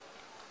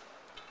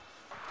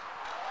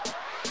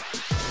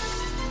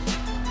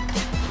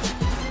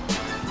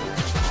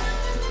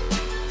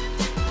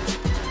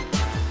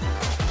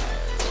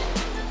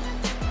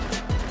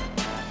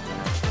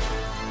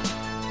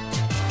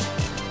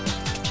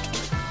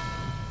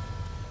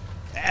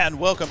And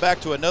welcome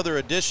back to another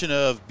edition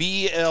of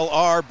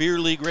BLR Beer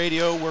League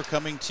Radio. We're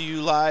coming to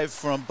you live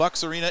from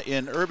Bucks Arena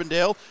in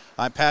Urbandale.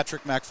 I'm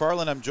Patrick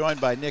McFarland. I'm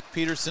joined by Nick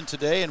Peterson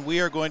today, and we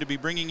are going to be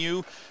bringing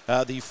you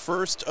the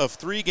first of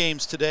three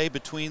games today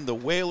between the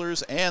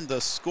Whalers and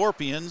the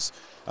Scorpions.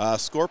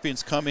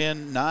 Scorpions come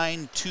in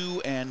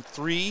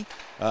 9-2-3.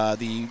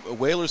 The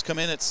Whalers come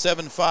in at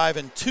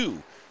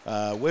 7-5-2.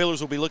 Whalers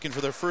will be looking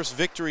for their first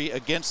victory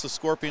against the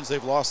Scorpions.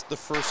 They've lost the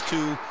first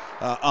two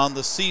on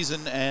the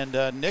season. And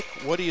Nick,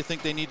 what do you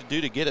think they need to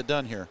do to get it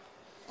done here?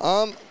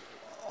 Are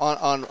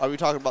we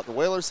talking about the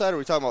Whalers side or are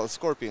we talking about the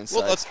Scorpions side?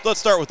 Well, let's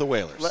start with the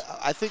Whalers.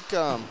 I think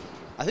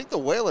the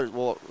Whalers,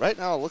 well, right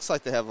now it looks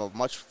like they have a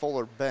much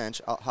fuller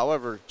bench.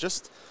 However,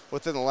 just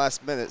within the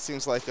last minute, it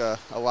seems like a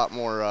lot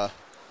more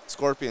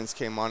Scorpions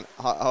came on.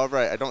 However,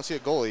 I don't see a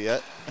goalie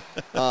yet.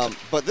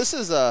 But this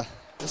is I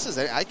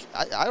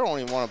don't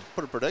even want to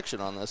put a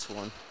prediction on this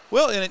one.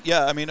 Well,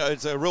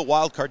 it's a real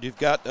wild card. You've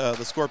got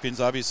the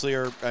Scorpions obviously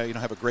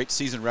have a great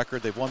season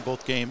record. They've won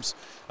both games,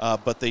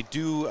 but they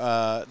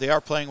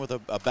are playing with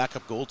a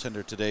backup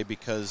goaltender today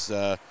because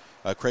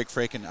Craig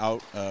Fraken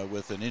out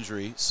with an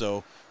injury.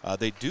 So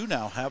they do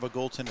now have a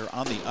goaltender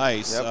on the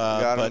ice. Yep,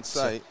 got him in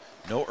sight.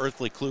 No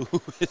earthly clue who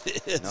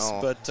it is. No,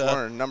 but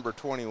wearing number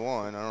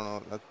 21. I don't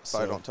know. That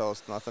probably don't tell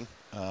us nothing.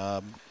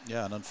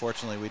 And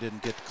unfortunately we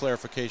didn't get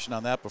clarification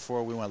on that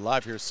before we went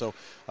live here. So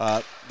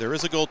there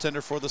is a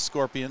goaltender for the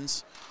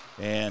Scorpions,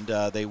 and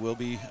they will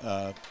be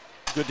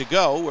good to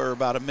go. We're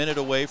about a minute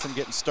away from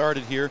getting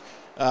started here.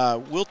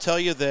 We'll tell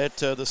you that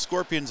the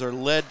Scorpions are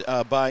led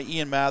by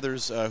Ian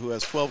Mathers, who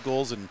has 12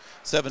 goals and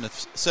 7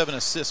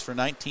 assists for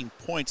 19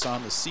 points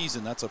on the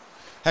season. That's a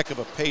heck of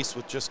a pace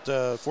with just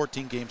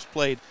 14 games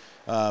played.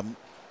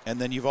 And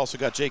then you've also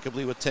got Jacob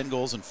Lee with 10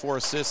 goals and 4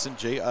 assists, and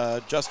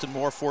Justin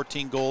Moore,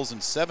 14 goals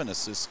and 7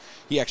 assists.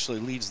 He actually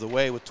leads the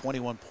way with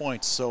 21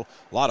 points, so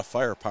a lot of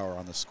firepower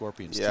on the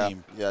Scorpions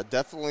team. Yeah,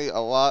 definitely a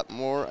lot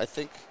more. I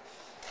think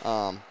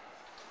on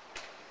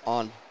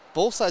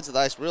both sides of the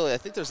ice, really, I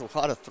think there's a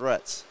lot of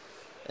threats,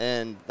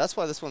 and that's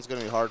why this one's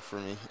going to be hard for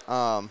me.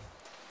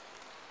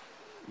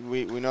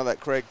 We know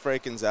that Craig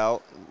Fraken's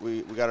out.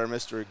 We got our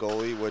mystery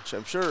goalie, which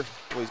I'm sure,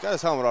 well, he's got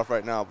his helmet off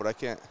right now, but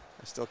I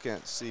still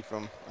can't see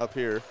from up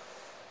here.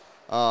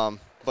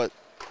 But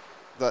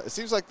it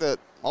seems like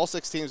all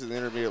 6 teams in the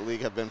Intermediate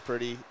League have been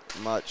pretty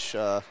much,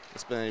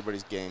 it's been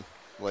anybody's game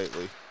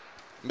lately.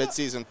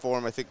 Mid-season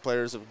form, I think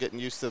players are getting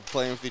used to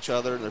playing with each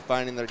other, and they're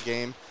finding their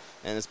game,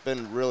 and it's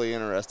been really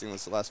interesting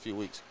this last few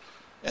weeks.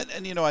 And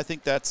I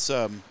think that's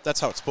how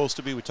it's supposed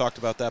to be. We talked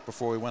about that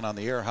before we went on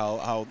the air,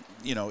 how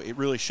it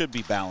really should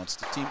be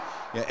balanced.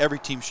 Every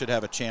team should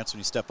have a chance when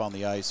you step on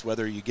the ice.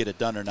 Whether you get it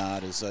done or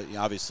not is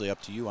obviously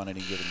up to you on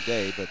any given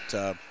day.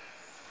 But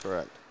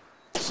correct.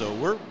 So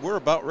we're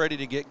about ready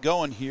to get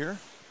going here.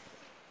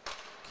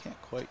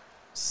 Can't quite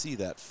see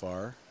that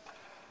far.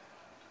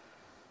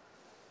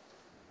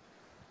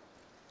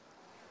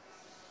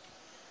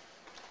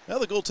 Now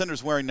the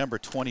goaltender's wearing number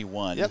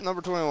 21. Yep,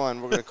 number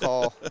 21. We're going to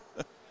call.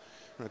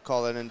 I'm going to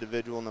call that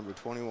individual number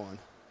 21,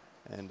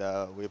 and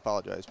we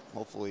apologize.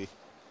 Hopefully,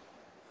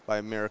 by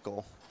a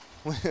miracle,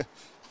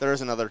 there is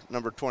another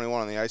number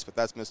 21 on the ice, but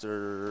that's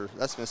Mr.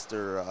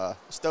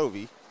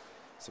 Stovey,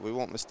 so we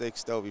won't mistake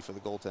Stovey for the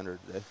goaltender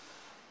today.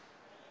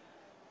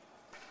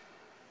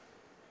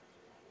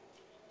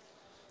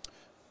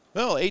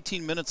 Well,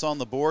 18 minutes on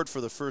the board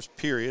for the first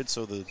period,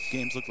 so the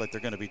games look like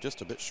they're going to be just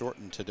a bit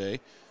shortened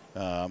today.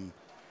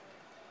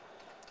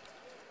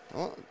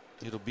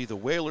 It'll be the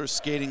Whalers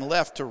skating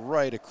left to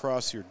right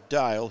across your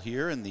dial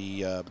here in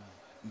the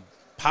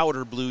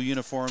powder blue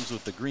uniforms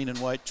with the green and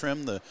white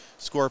trim. The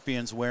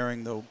Scorpions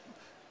wearing the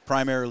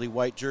primarily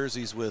white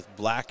jerseys with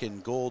black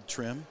and gold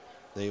trim.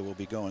 They will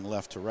be going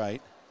left to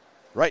right,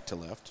 right to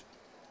left.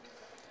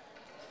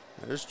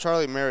 There's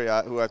Charlie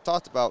Marriott, who I've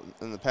talked about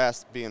in the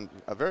past being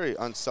a very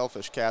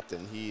unselfish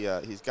captain.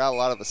 He's got a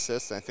lot of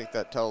assists, and I think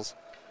that tells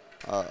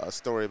a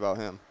story about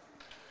him.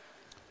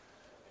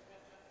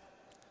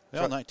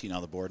 Well, 19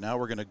 on the board. Now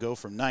we're going to go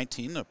from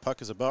 19. The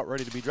puck is about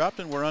ready to be dropped,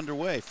 and we're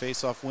underway.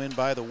 Face-off win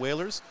by the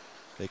Whalers.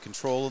 They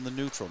control in the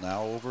neutral.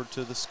 Now over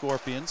to the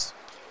Scorpions.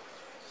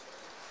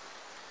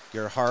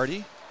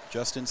 Gerhardy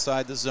just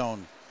inside the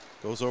zone.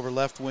 Goes over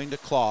left wing to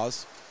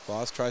Claus.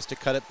 Claus tries to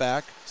cut it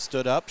back.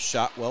 Stood up.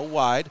 Shot well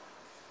wide.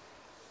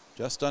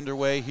 Just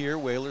underway here.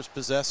 Whalers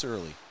possess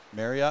early.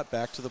 Marriott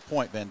back to the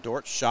point. Van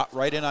Dort shot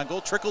right in on goal.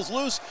 Trickles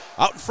loose.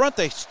 Out in front,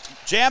 they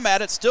jam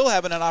at it. Still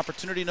having an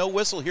opportunity. No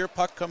whistle here.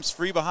 Puck comes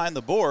free behind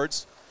the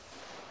boards.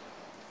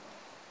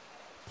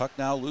 Puck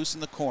now loose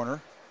in the corner.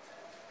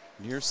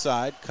 Near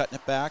side, cutting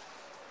it back.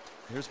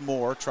 Here's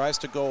Moore. Tries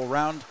to go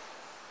around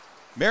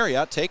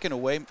Marriott. Taken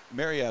away.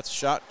 Marriott's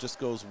shot just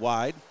goes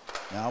wide.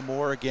 Now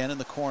Moore again in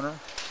the corner.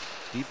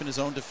 Deep in his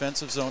own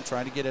defensive zone.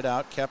 Trying to get it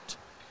out. Kept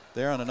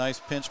there on a nice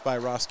pinch by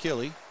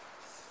Roskilly.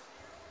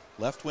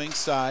 Left wing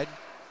side.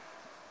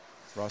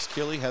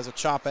 Roskilly has a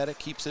chop at it,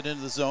 keeps it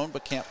into the zone,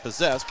 but can't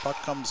possess. Puck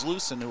comes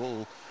loose, and it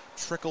will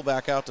trickle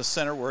back out to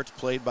center where it's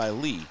played by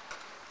Lee.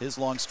 His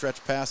long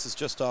stretch pass is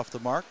just off the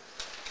mark.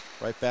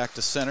 Right back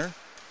to center.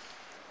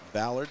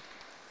 Ballard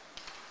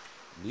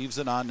leaves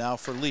it on now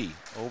for Lee.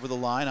 Over the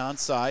line, on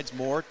sides.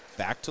 Moore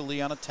back to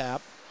Lee on a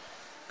tap.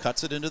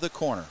 Cuts it into the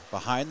corner.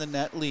 Behind the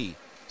net, Lee.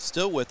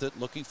 Still with it,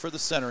 looking for the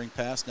centering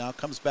pass. Now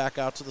comes back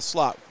out to the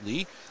slot.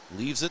 Lee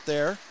leaves it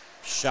there.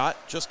 Shot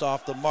just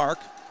off the mark.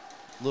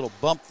 Little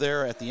bump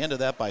there at the end of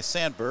that by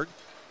Sandberg.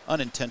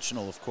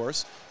 Unintentional, of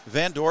course.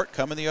 Van Dort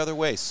coming the other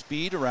way.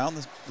 Speed around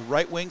the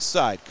right wing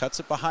side. Cuts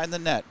it behind the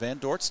net. Van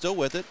Dort still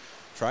with it.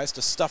 Tries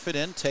to stuff it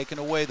in. Taken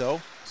away,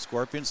 though.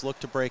 Scorpions look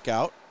to break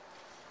out.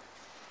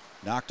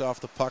 Knocked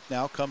off the puck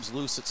now. Comes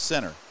loose at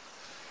center.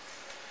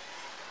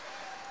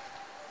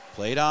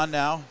 Played on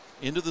now.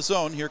 Into the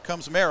zone. Here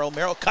comes Merrill.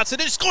 Merrill cuts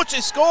it in.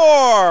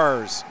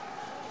 Scores!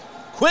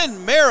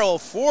 Quinn Merrill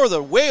for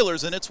the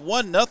Whalers, and it's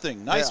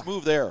 1-0. Nice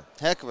move there.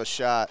 Heck of a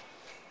shot.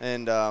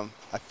 And I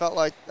felt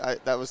like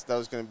that was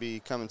going to be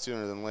coming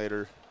sooner than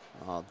later.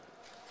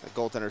 The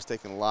goaltender's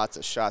taking lots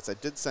of shots. I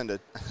did send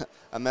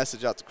a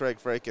message out to Craig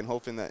Fraken,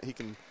 hoping that he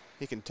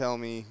can tell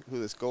me who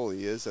this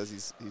goalie is,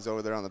 as he's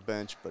over there on the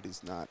bench, but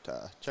he's not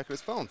checking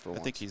his phone for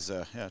once. I think he's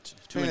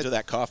too into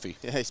that coffee.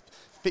 Yeah,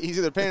 he's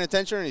either paying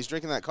attention or he's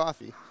drinking that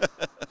coffee.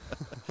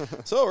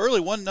 So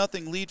early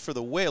 1-0 lead for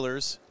the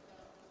Whalers.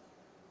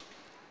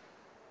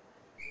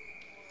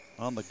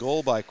 On the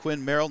goal by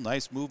Quinn Merrill.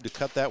 Nice move to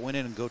cut that one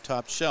in and go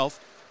top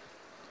shelf.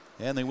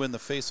 And they win the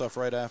faceoff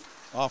right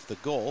off the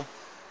goal.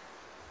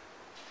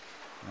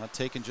 Not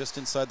taken just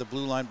inside the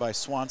blue line by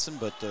Swanson,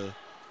 but the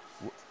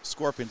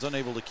Scorpions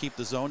unable to keep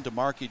the zone.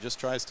 DeMarchi just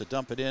tries to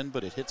dump it in,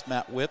 but it hits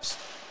Matt Whips.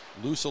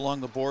 Loose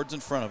along the boards in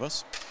front of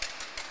us.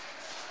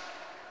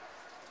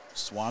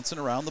 Swanson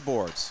around the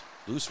boards.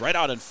 Loose right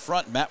out in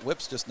front. Matt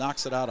Whips just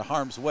knocks it out of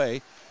harm's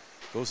way.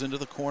 Goes into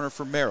the corner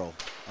for Merrill.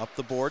 Up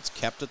the boards,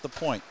 kept at the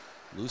point.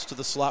 Loose to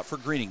the slot for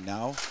Greening.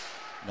 Now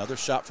another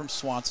shot from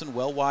Swanson,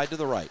 well wide to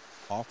the right.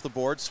 Off the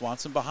board,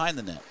 Swanson behind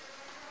the net.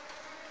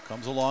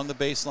 Comes along the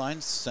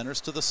baseline, centers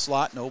to the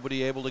slot.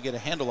 Nobody able to get a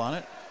handle on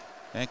it.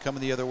 And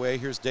coming the other way,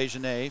 here's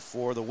Dejanay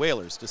for the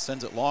Whalers. Just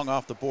sends it long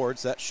off the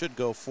boards. That should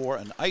go for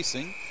an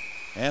icing.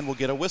 And we'll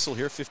get a whistle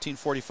here.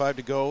 15:45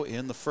 to go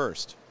in the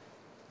first.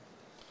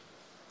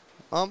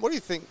 What do you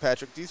think,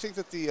 Patrick? Do you think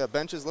that the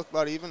benches look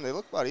about even? They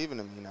look about even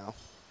to me now.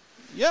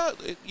 Yeah,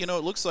 it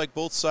looks like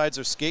both sides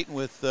are skating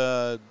with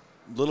a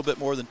little bit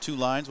more than two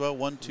lines. Well,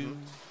 1, 2,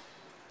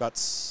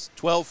 about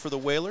 12 for the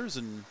Whalers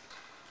and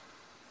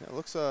it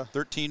looks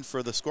 13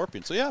 for the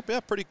Scorpions. So yeah,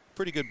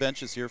 pretty good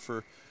benches here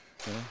for.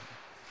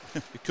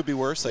 It could be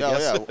worse, I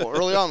guess. Yeah. Well,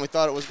 early on we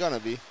thought it was gonna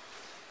be.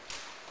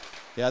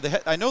 Yeah,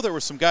 I know there were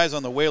some guys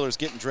on the Whalers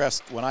getting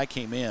dressed when I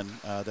came in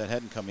that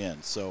hadn't come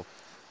in. So.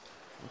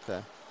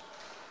 Okay.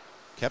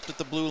 Kept at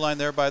the blue line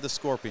there by the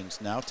Scorpions.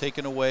 Now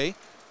taken away.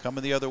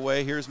 Coming the other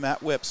way, here's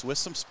Matt Whips with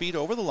some speed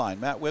over the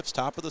line. Matt Whips,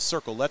 top of the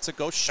circle, lets it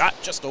go. Shot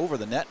just over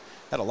the net.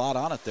 Had a lot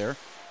on it there.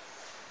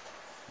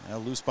 Now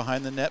loose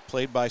behind the net,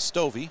 played by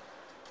Stovey.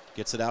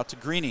 Gets it out to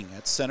Greening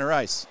at center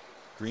ice.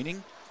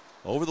 Greening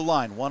over the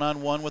line,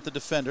 one-on-one with the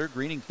defender.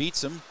 Greening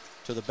beats him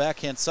to the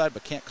backhand side,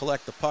 but can't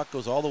collect the puck.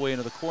 Goes all the way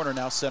into the corner.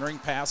 Now centering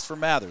pass for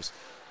Mathers.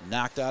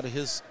 Knocked out of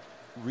his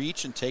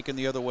reach and taken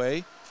the other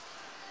way.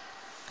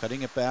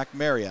 Cutting it back,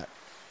 Marriott.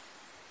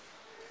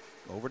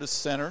 Over to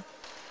center.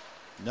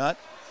 Nutt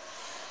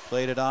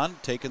played it on,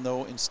 taken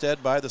though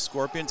instead by the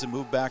Scorpions and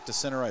moved back to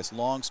center ice.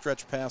 Long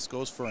stretch pass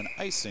goes for an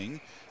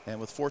icing, and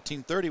with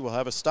 14:30 we'll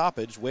have a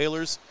stoppage.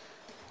 Whalers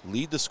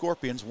lead the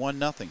Scorpions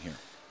 1-0 here.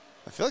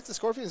 I feel like the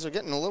Scorpions are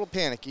getting a little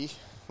panicky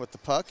with the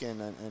puck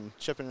and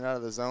chipping it out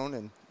of the zone,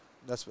 and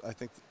that's I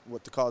think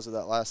what the cause of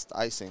that last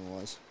icing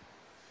was.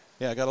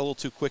 Yeah, I got a little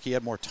too quick. He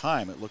had more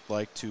time, it looked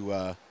like,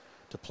 to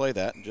play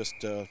that, and just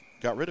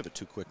got rid of it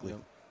too quickly.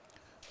 Yep.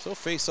 So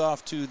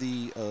face-off to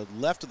the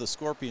left of the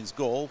Scorpions'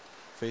 goal.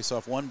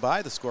 Face-off won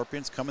by the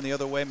Scorpions. Coming the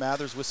other way,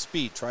 Mathers with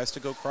speed. Tries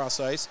to go cross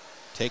ice.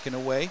 Taken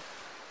away.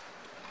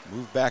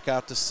 Moved back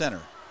out to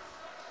center.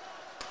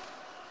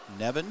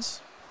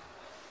 Nevins.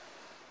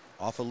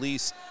 Off of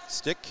Lee's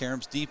stick.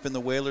 Karam's deep in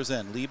the Whalers'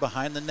 end. Lee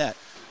behind the net.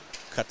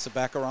 Cuts it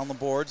back around the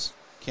boards.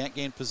 Can't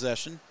gain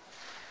possession.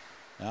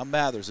 Now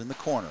Mathers in the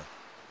corner.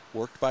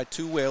 Worked by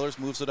two Whalers.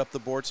 Moves it up the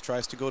boards.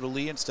 Tries to go to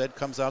Lee. Instead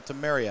comes out to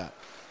Marriott.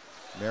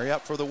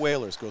 Marriott for the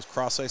Whalers. Goes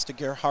cross ice to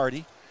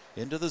Gerhardy.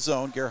 Into the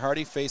zone.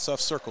 Gerhardy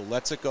face-off circle.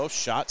 Lets it go.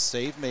 Shot.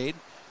 Save made.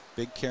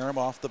 Big Karam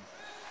off the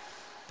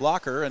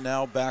blocker. And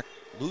now back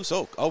loose.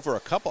 Oh,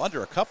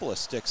 under a couple of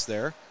sticks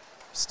there.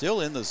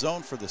 Still in the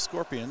zone for the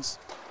Scorpions.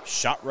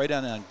 Shot right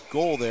on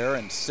goal there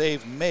and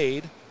save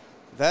made.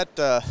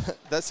 That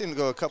seemed to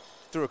go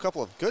through a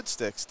couple of good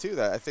sticks too.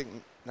 That I think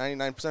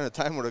 99% of the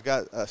time would have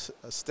got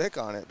a stick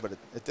on it, but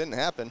it didn't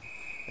happen.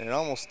 And it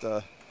almost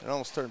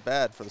turned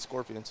bad for the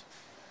Scorpions.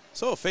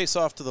 So a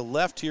face-off to the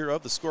left here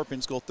of the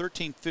Scorpions goal.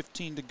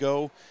 13:15 to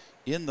go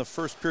in the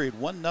first period.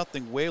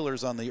 1-0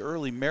 Whalers on the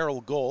early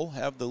Merrill goal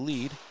have the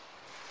lead.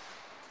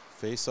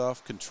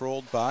 Face-off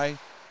controlled by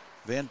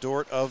Van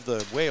Dort of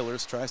the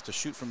Whalers. Tries to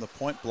shoot from the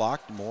point,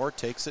 blocked. Moore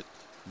takes it,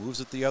 moves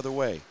it the other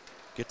way.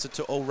 Gets it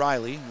to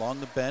O'Reilly along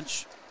the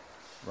bench.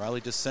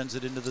 Riley just sends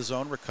it into the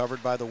zone,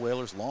 recovered by the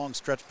Whalers. Long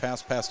stretch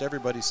pass past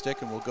everybody's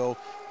stick, and will go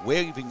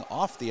waving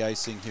off the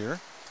icing here.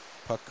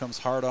 Puck comes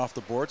hard off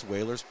the boards.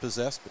 Whalers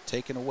possessed, but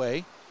taken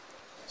away.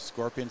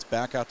 Scorpions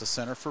back out to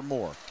center for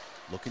Moore.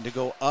 Looking to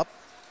go up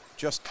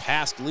just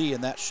past Lee,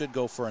 and that should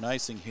go for an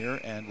icing here,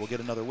 and we'll get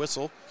another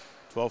whistle.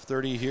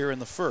 12:30 here in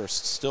the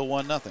first. Still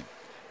 1-0.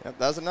 Yep,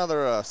 that was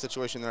another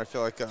situation there. I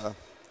feel like the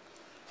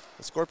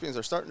Scorpions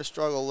are starting to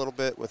struggle a little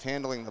bit with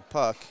handling the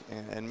puck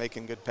and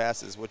making good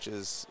passes, which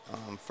is,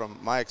 from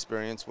my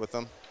experience with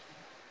them,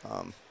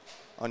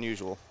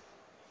 unusual.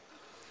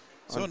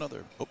 So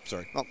another, Oh,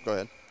 go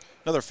ahead.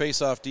 Another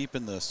face-off deep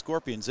in the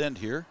Scorpions' end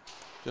here,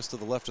 just to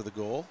the left of the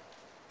goal.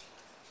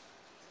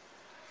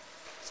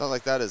 Sounds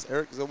like that is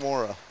Eric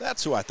Zamora.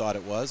 That's who I thought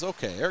it was.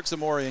 Okay, Eric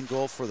Zamora in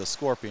goal for the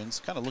Scorpions.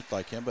 Kind of looked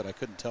like him, but I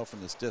couldn't tell from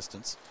this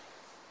distance.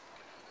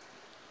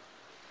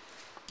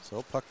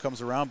 So puck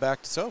comes around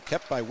back to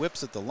kept by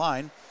Whips at the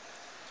line.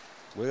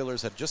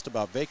 Whalers had just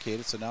about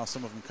vacated, so now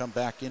some of them come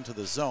back into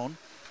the zone.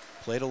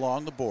 Played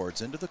along the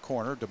boards, into the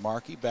corner.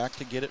 DeMarchi back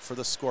to get it for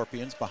the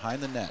Scorpions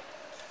behind the net.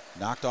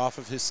 Knocked off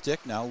of his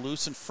stick, now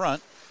loose in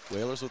front.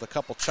 Whalers with a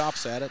couple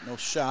chops at it, no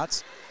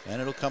shots,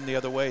 and it'll come the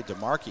other way.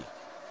 DeMarchi,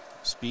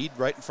 speed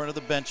right in front of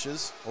the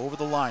benches, over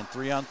the line,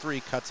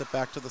 3-on-3, cuts it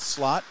back to the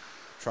slot,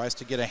 tries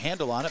to get a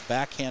handle on it.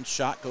 Backhand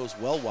shot goes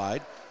well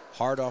wide,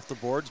 hard off the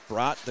boards.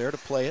 Brat there to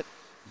play it.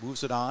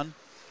 Moves it on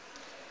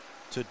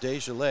to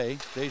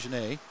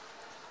Dejanay.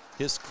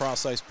 His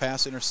cross-ice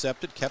pass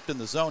intercepted, kept in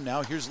the zone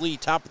now. Here's Lee,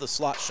 top of the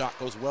slot, shot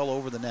goes well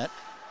over the net.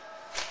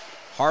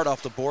 Hard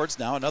off the boards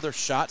now, another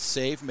shot,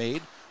 save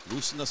made.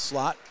 Loose in the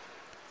slot.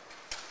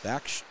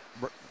 Back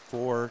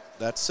for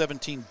that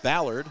 17,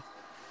 Ballard.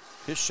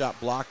 His shot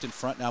blocked in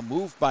front, now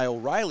moved by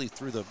O'Reilly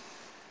through the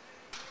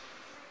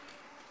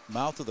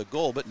mouth of the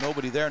goal, but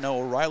nobody there. Now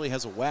O'Reilly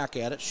has a whack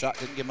at it. Shot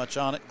didn't get much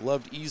on it.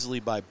 Gloved easily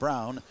by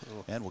Brown,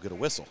 and we'll get a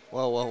whistle.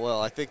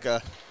 Well. I think,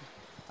 I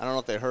don't know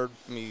if they heard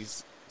me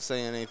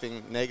saying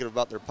anything negative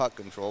about their puck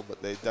control,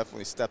 but they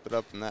definitely stepped it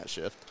up in that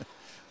shift.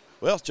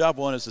 Well, job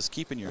one is just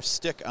keeping your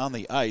stick on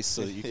the ice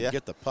so that you can Yeah.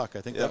 get the puck.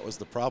 I think that was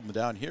the problem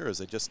down here is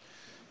they just,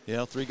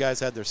 3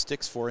 guys had their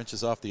sticks 4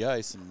 inches off the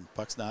ice, and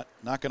puck's not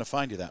going to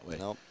find you that way.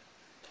 Nope.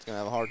 It's going to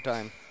have a hard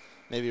time.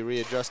 Maybe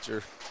readjust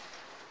your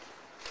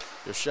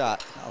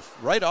shot. Now,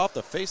 right off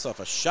the face-off,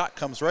 a shot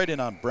comes right in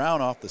on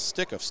Brown off the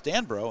stick of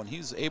Stanbro, and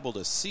he's able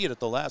to see it at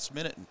the last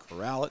minute and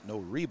corral it. No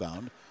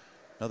rebound.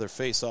 Another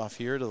face-off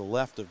here to the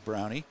left of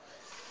Brownie.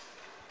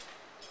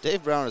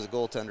 Dave Brown is a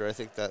goaltender I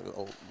think that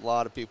a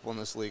lot of people in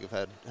this league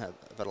have had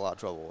a lot of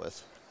trouble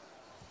with.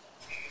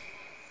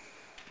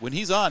 When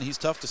he's on, he's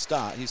tough to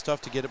stop. He's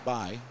tough to get it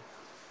by.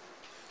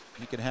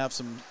 He can have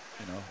some,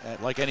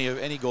 like any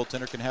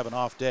goaltender can have an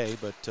off day,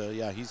 but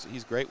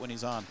he's great when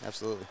he's on.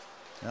 Absolutely.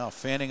 Now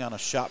fanning on a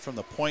shot from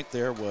the point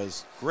there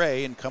was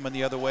Gray, and coming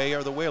the other way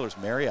are the Whalers.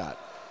 Marriott,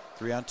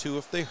 3-on-2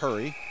 if they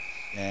hurry,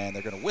 and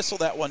they're going to whistle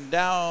that one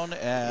down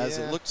as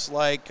it looks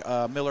like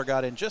Miller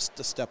got in just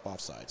a step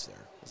offsides there.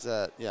 Is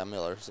that,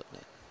 Miller.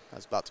 I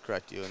was about to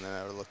correct you, and then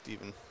I would have looked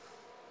even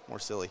more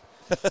silly.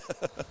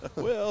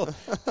 Well,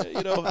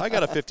 I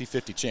got a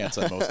 50-50 chance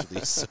on most of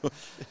these. So.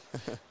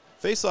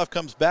 Faceoff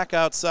comes back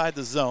outside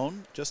the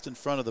zone, just in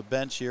front of the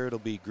bench here. It'll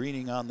be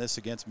Greening on this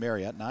against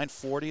Marriott.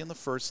 9:40 in the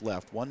first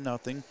left,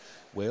 1-0.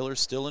 Whalers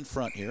still in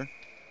front here.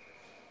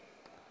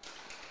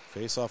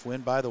 Faceoff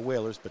win by the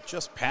Whalers, but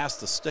just past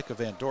the stick of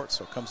Van Dort,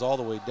 so it comes all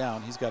the way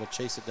down. He's got to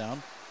chase it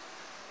down.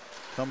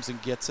 Comes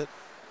and gets it.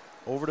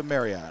 Over to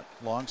Marriott.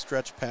 Long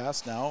stretch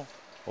pass now.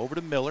 Over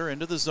to Miller,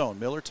 into the zone.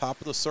 Miller, top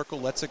of the circle,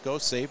 lets it go.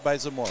 Saved by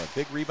Zamora.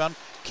 Big rebound.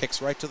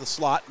 Kicks right to the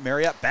slot.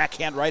 Marriott,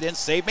 backhand right in.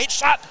 Save made.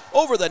 Shot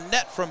over the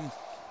net from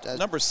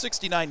number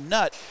 69,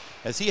 Nutt,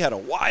 as he had a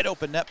wide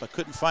open net but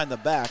couldn't find the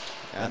back.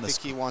 Yeah, and I think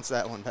he wants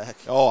that one back.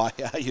 Oh,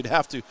 yeah, you'd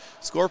have to.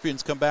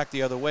 Scorpions come back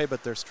the other way,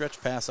 but their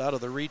stretch pass out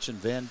of the reach, and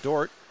Van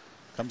Dort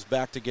comes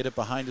back to get it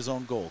behind his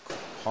own goal.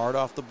 Hard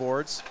off the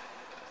boards.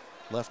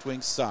 Left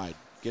wing side.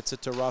 Gets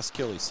it to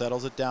Roskilly.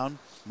 Settles it down.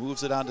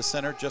 Moves it on to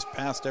center, just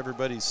past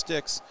everybody's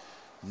sticks.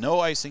 No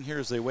icing here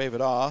as they wave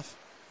it off.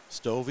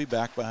 Stovey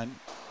back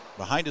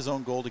behind his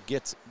own goal to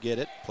get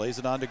it. Plays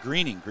it on to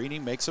Greening.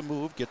 Greening makes a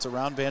move, gets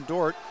around Van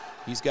Dort.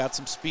 He's got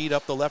some speed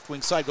up the left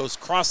wing side. Goes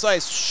cross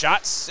ice.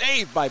 Shot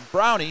saved by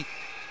Brownie.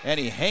 And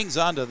he hangs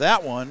on to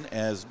that one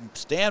as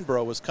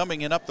Stanbro was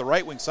coming in up the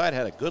right wing side.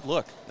 Had a good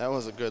look. That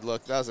was a good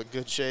look. That was a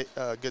good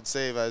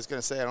save. I was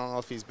going to say, I don't know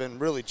if he's been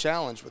really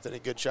challenged with any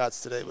good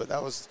shots today, but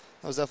that was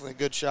definitely a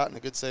good shot and a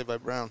good save by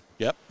Brown.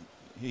 Yep.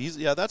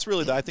 That's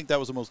really, I think that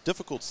was the most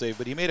difficult save,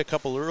 but he made a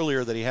couple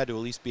earlier that he had to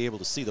at least be able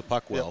to see the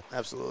puck well. Yep,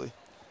 absolutely.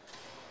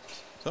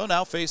 So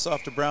now face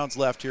off to Brown's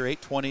left here,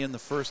 8:20 in the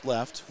first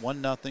left,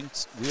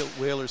 1-0.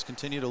 Whalers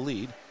continue to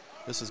lead.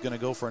 This is going to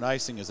go for an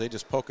icing as they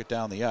just poke it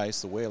down the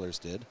ice. The Whalers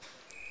did.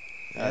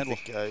 I think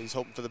he's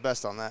hoping for the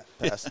best on that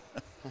pass.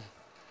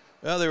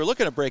 Well, they were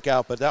looking to break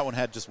out, but that one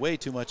had just way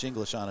too much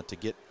English on it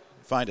to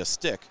find a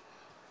stick.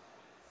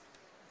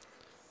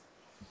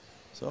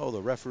 So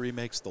the referee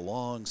makes the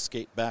long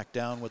skate back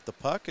down with the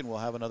puck, and we'll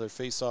have another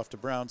face-off to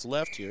Brown's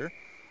left here.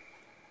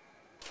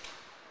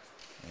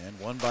 And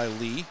one by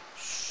Lee.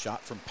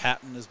 Shot from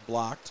Patton is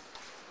blocked.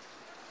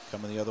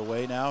 Coming the other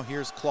way now.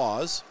 Here's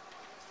Claus.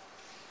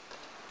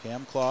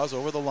 Cam Claus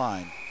over the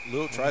line.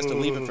 Lou tries to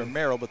leave it for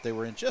Merrill, but they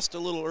were in just a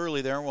little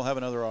early there, and we'll have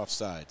another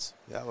offsides.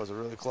 That was a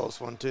really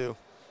close one, too.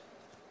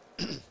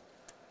 It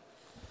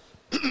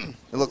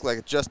looked like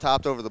it just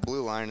topped over the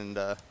blue line, and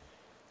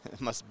it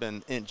must have been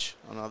an inch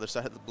on the other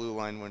side of the blue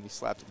line when he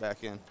slapped it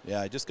back in.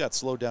 Yeah, I just got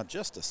slowed down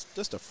just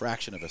a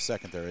fraction of a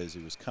second there as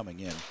he was coming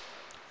in.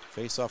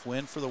 Face-off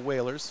win for the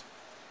Whalers.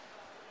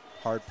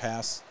 Hard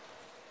pass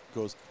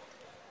goes,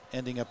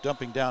 ending up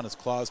dumping down as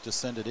Claus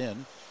descended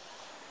in.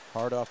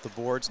 Hard off the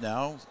boards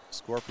now.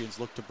 Scorpions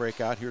look to break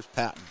out. Here's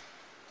Patton.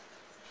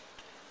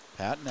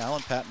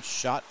 Alan Patton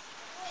shot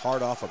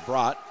hard off of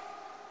Brott.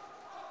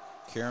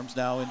 Karams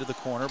now into the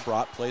corner.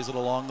 Brott plays it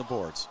along the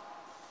boards.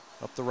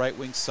 Up the right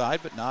wing side,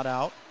 but not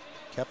out.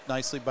 Kept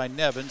nicely by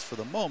Nevins for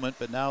the moment,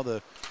 but now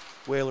the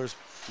Whalers,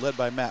 led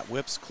by Matt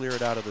Whips, clear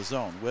it out of the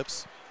zone.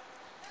 Whips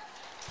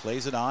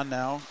plays it on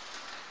now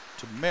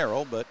to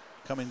Merrill, but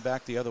coming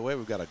back the other way,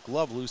 we've got a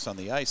glove loose on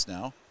the ice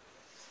now.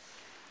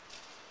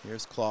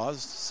 Here's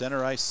Claus,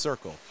 center ice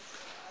circle.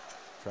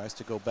 Tries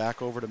to go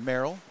back over to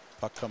Merrill.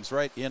 Puck comes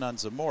right in on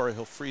Zamora.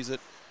 He'll freeze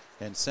it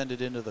and send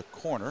it into the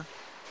corner.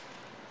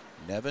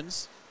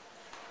 Nevins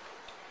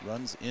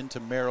runs into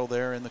Merrill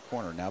there in the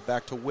corner. Now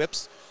back to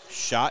Whips.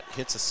 Shot,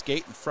 hits a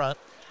skate in front.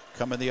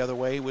 Coming the other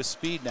way with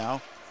speed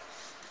now.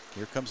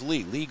 Here comes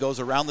Lee. Lee goes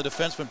around the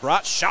defenseman.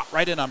 Brott shot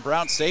right in on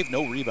Brown. Save,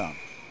 no rebound.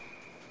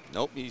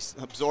 Nope, he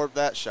absorbed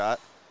that shot.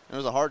 It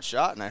was a hard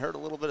shot, and I heard a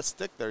little bit of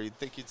stick there. You'd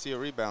think you'd see a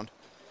rebound.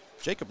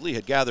 Jacob Lee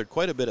had gathered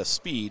quite a bit of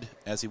speed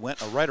as he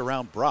went right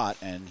around Brott,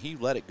 and he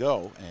let it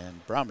go,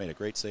 and Brown made a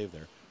great save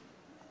there.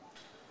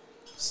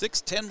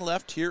 6:10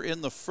 left here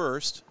in the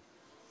first.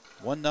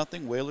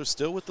 1-0, Whalers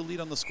still with the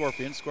lead on the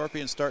Scorpions.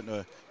 Scorpions starting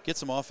to get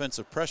some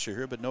offensive pressure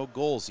here, but no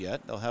goals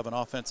yet. They'll have an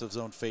offensive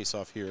zone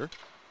face-off here.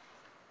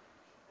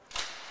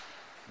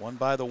 One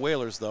by the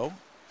Whalers, though,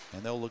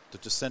 and they'll look to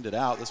just send it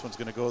out. This one's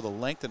going to go the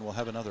length, and we'll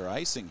have another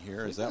icing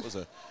here, as that was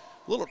a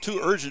little too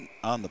urgent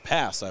on the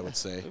pass, I would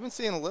say. We've been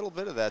seeing a little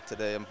bit of that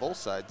today on both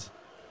sides.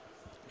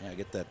 Yeah, I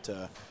get that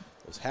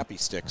those happy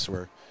sticks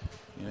where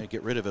you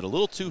get rid of it a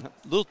little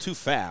too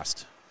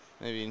fast.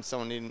 Maybe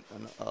someone needing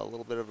a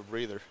little bit of a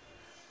breather.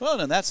 Well,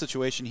 and in that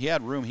situation, he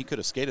had room. He could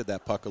have skated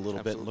that puck a little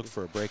Absolutely. bit and looked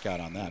for a breakout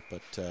on that.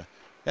 But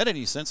at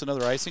any sense,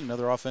 another icing,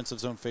 another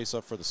offensive zone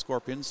faceoff for the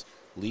Scorpions.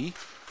 Lee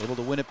able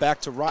to win it back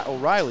to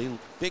O'Reilly.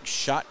 Big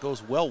shot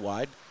goes well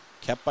wide.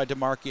 Kept by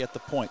DeMarchi at the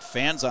point.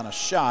 Fans on a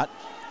shot,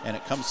 and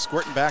it comes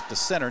squirting back to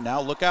center.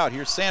 Now look out.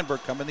 Here's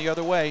Sandberg coming the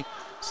other way.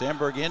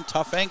 Sandberg in,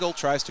 tough angle,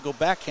 tries to go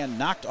backhand,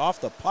 knocked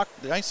off the puck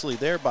nicely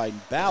there by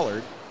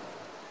Ballard.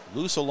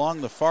 Loose along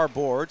the far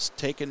boards,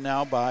 taken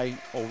now by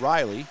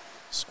O'Reilly.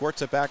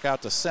 Squirts it back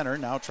out to center,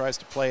 now tries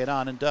to play it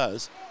on and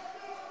does.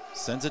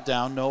 Sends it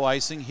down, no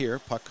icing here.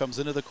 Puck comes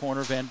into the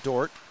corner, Van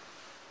Dort.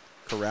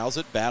 Corrals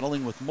it,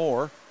 battling with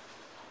Moore.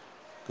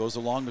 Goes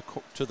along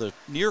to the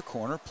near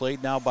corner,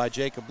 played now by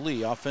Jacob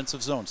Lee.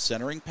 Offensive zone,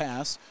 centering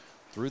pass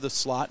through the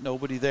slot,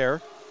 nobody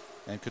there.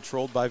 And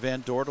controlled by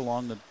Van Dort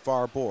along the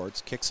far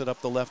boards. Kicks it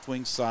up the left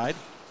wing side.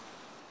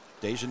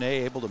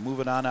 Dejanay able to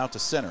move it on out to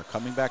center.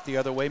 Coming back the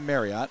other way,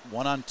 Marriott,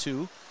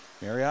 1-on-2.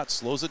 Marriott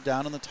slows it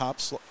down on the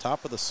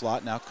top of the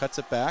slot, now cuts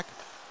it back.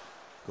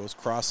 Goes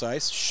cross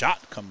ice.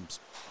 Shot comes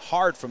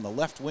hard from the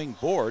left wing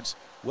boards,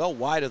 well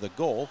wide of the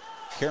goal.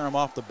 Karam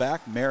off the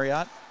back.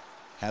 Marriott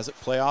has it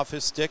play off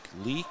his stick.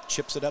 Lee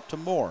chips it up to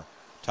Moore.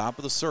 Top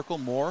of the circle,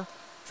 Moore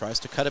tries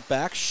to cut it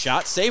back.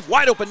 Shot, save,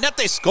 wide open net,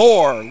 they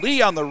score.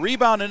 Lee on the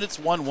rebound, and it's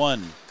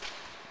 1-1.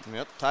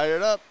 Yep, tied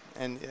it up.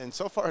 And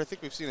so far, I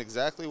think we've seen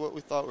exactly what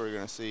we thought we were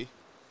going to see.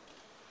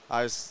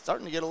 I was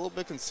starting to get a little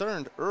bit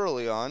concerned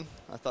early on.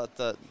 I thought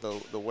that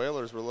the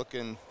Whalers were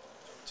looking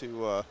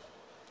to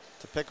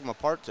pick them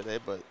apart today,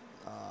 but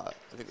I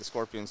think the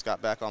Scorpions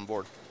got back on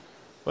board.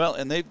 Well,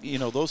 and they,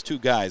 those two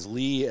guys,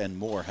 Lee and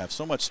Moore, have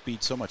so much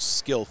speed, so much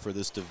skill for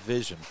this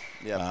division.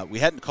 Yep. We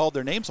hadn't called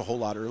their names a whole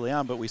lot early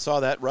on, but we saw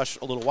that rush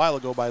a little while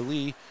ago by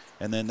Lee,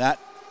 and then that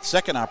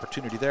second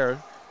opportunity there,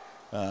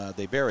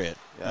 they bury it.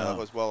 Yeah, that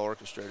was well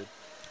orchestrated.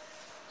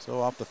 So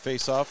off the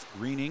face-off,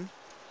 Greening,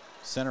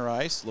 center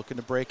ice, looking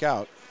to break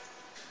out.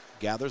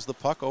 Gathers the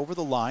puck over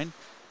the line,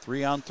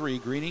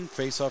 3-on-3. Greening,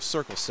 face-off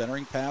circle,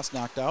 centering pass,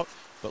 knocked out,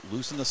 but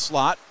loose in the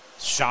slot.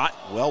 Shot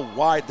well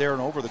wide there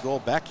and over the goal.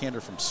 Backhander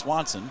from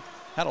Swanson.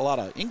 Had a lot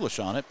of English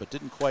on it, but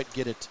didn't quite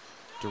get it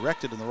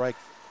directed in the right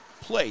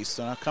place.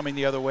 So now coming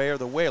the other way are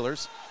the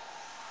Whalers.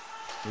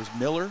 There's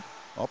Miller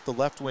up the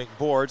left wing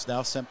boards,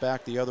 now sent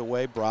back the other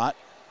way. Brott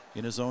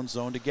in his own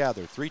zone to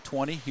gather.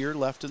 3:20 here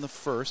left in the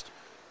first.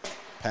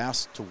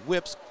 Pass to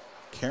Whips.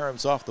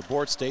 Karam's off the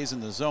board, stays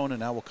in the zone, and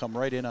now will come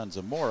right in on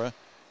Zamora.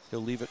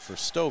 He'll leave it for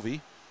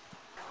Stovey.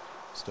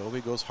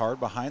 Stovey goes hard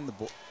behind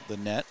the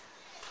net.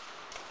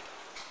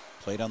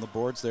 Played on the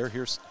boards there.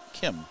 Here's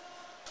Kim.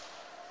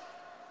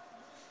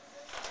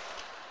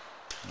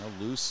 Now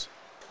loose.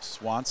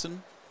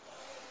 Swanson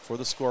for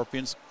the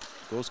Scorpions.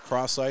 Goes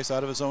cross ice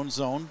out of his own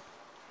zone.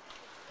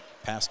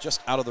 Pass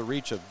just out of the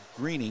reach of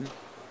Greening.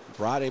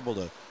 Brod able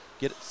to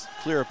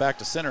clear it back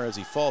to center as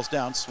he falls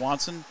down.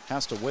 Swanson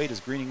has to wait as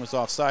Greening was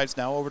offsides.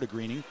 Now over to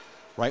Greening.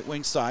 Right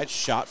wing side,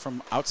 shot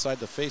from outside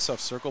the faceoff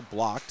circle,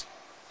 blocked.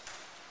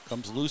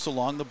 Comes loose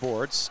along the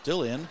boards,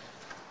 still in.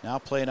 Now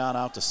playing on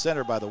out to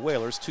center by the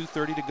Whalers.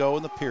 2:30 to go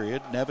in the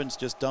period. Nevins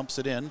just dumps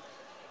it in.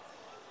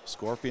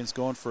 Scorpions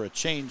going for a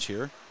change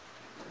here.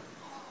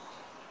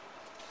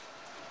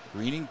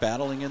 Greening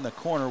battling in the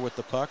corner with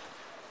the puck.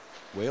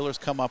 Whalers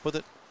come up with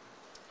it.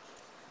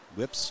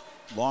 Whips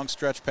long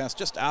stretch pass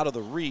just out of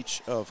the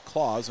reach of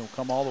Claus and will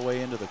come all the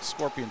way into the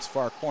Scorpions'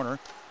 far corner.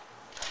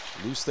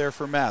 Loose there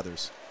for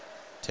Mathers.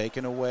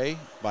 Taken away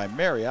by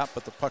Marriott,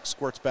 but the puck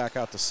squirts back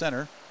out to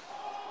center.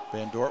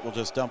 Van Dort will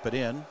just dump it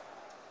in.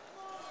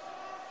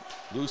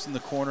 Loose in the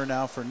corner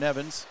now for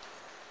Nevins.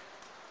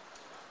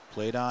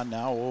 Played on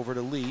now over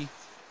to Lee.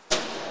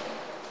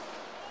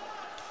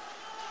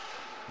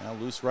 Now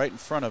loose right in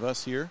front of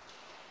us here.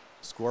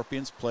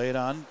 Scorpions play it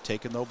on,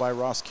 taken though by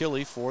Ross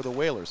Killey for the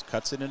Whalers.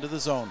 Cuts it into the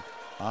zone.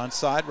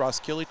 Onside, Ross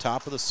Killey,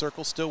 top of the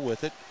circle, still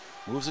with it.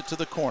 Moves it to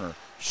the corner.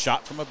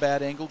 Shot from a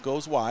bad angle,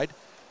 goes wide.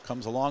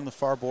 Comes along the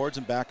far boards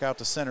and back out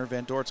to center.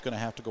 Van Dort's going to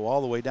have to go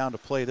all the way down to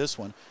play this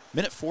one.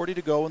 Minute 40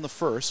 to go in the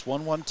first.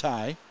 1-1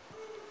 tie.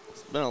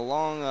 It's been a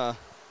long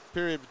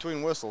period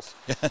between whistles.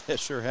 It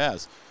sure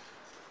has.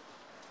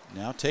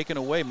 Now taken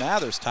away,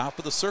 Mathers, top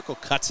of the circle,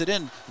 cuts it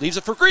in, leaves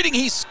it for Greening.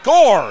 He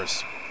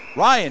scores!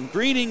 Ryan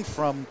Greening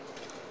from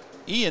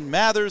Ian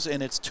Mathers,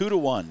 and it's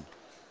 2-1.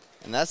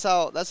 And that's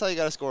how you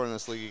got to score in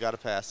this league. You got to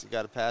pass. You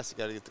got to pass. You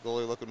got to get the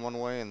goalie looking one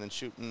way and then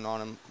shooting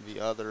on him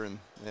the other, and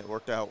it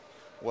worked out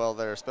well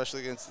there,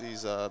 especially against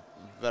these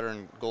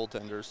veteran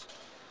goaltenders.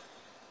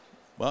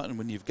 Well, and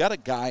when you've got a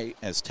guy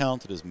as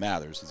talented as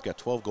Mathers, he's got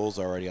 12 goals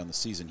already on the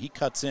season. He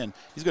cuts in.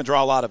 He's going to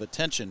draw a lot of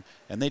attention,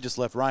 and they just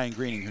left Ryan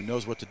Greening, who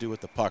knows what to do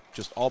with the puck,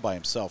 just all by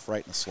himself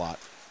right in the slot.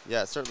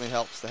 Yeah, it certainly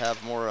helps to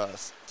have more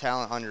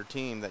talent on your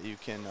team that you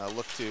can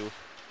look to.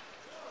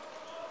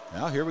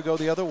 Now here we go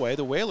the other way.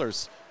 The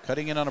Whalers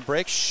cutting in on a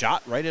break,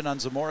 shot right in on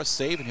Zamora,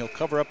 save, and he'll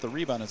cover up the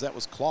rebound as that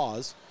was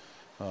Claus,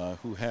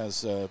 who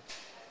has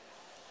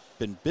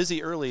been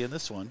busy early in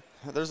this one.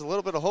 There's a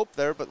little bit of hope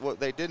there, but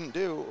what they didn't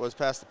do was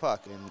pass the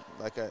puck, and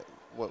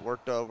what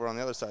worked over on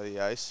the other side of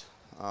the ice,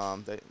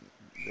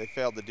 they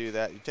failed to do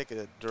that. You take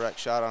a direct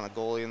shot on a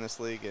goalie in this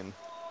league, and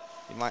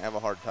you might have a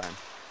hard time.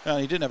 Well,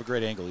 he didn't have a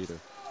great angle either.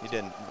 He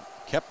didn't.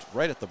 Kept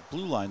right at the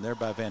blue line there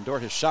by Van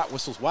Dort. His shot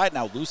whistles wide,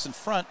 now loose in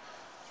front.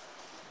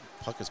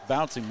 Puck is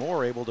bouncing,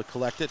 Moore able to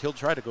collect it. He'll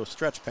try to go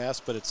stretch pass,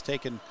 but it's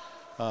taken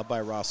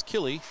by Ross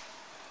Killey.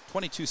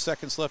 22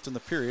 seconds left in the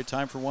period.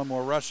 Time for one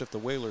more rush if the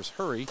Whalers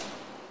hurry.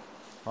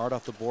 Hard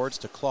off the boards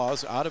to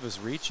Claus, out of his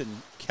reach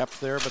and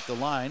kept there but the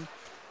line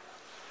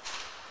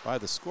by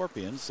the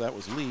Scorpions. That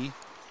was Lee.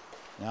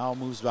 Now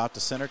moves out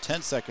to center.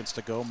 10 seconds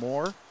to go.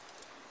 Moore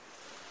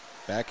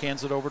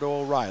backhands it over to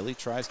O'Reilly.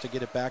 Tries to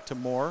get it back to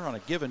Moore on a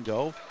give and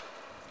go.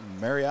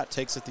 Marriott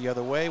takes it the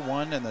other way.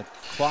 One, and the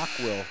clock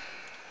will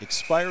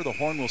expire. The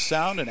horn will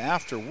sound, and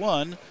after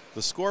one,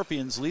 the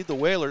Scorpions lead the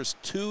Whalers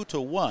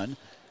 2-1.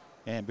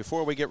 And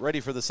before we get ready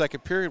for the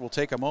second period, we'll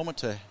take a moment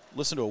to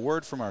listen to a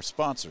word from our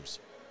sponsors.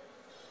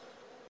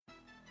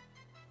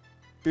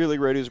 Beer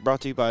League Radio is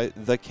brought to you by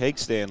The Keg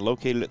Stand,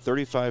 located at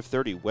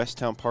 3530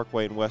 Westtown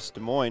Parkway in West Des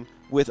Moines.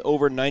 With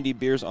over 90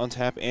 beers on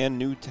tap and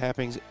new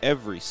tappings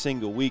every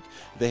single week,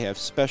 they have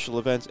special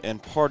events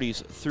and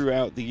parties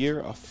throughout the year.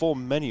 A full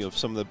menu of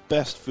some of the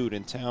best food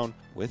in town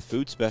with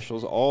food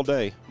specials all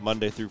day,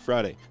 Monday through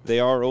Friday. They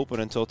are open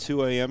until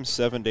 2 a.m.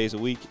 7 days a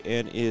week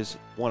and is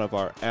one of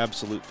our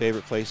absolute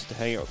favorite places to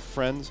hang out with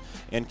friends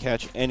and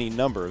catch any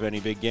number of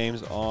any big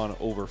games on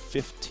over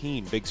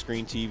 15 big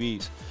screen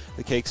TVs.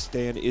 The Cake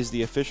Stand is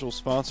the official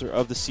sponsor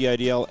of the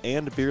CIDL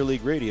and Beer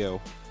League Radio.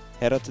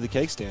 Head up to the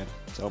Cake Stand.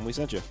 Tell them we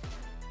sent you.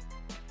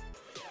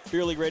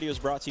 Beer League Radio is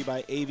brought to you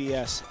by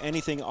AVS,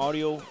 Anything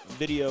Audio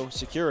Video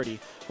Security,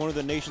 one of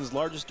the nation's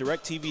largest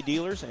DirecTV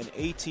dealers and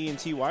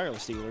AT&T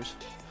wireless dealers.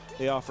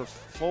 They offer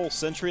full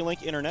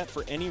CenturyLink internet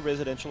for any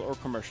residential or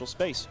commercial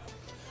space.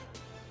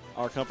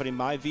 Our company,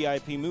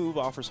 MyVIP Move,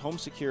 offers home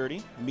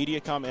security,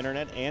 MediaCom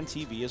internet, and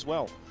TV as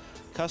well.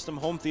 Custom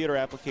home theater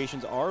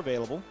applications are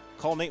available.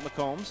 Call Nate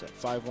McCombs at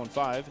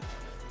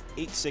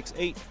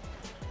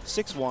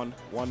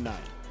 515-868-6119.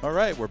 All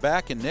right, we're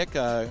back, and Nick,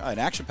 an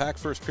action-packed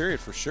first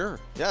period for sure.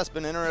 Yeah, it's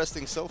been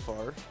interesting so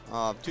far.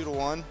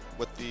 2-1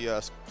 with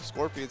the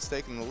Scorpions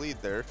taking the lead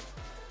there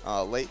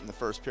late in the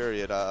first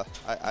period.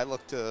 I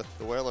look to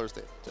the Whalers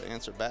to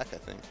answer back, I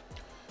think.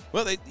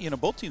 Well,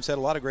 both teams had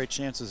a lot of great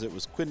chances. It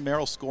was Quinn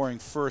Merrill scoring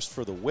first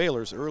for the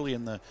Whalers early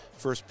in the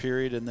first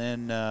period, and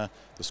then the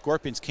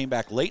Scorpions came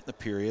back late in the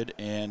period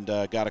and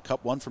got a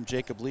cup, one from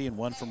Jacob Lee and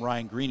one from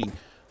Ryan Greening.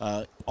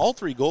 All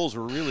three goals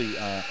were really,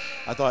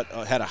 I thought,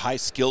 had a high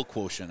skill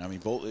quotient. I mean,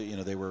 both,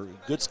 they were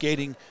good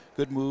skating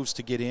good moves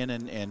to get in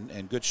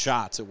and good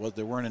shots.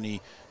 There weren't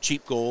any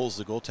cheap goals.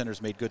 The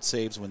goaltenders made good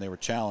saves when they were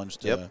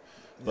challenged. Yep.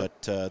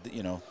 But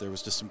there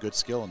was just some good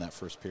skill in that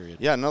first period.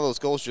 Yeah, none of those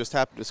goals just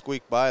happened to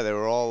squeak by. They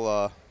were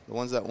all the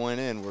ones that went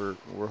in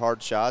were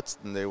hard shots,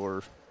 and they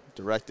were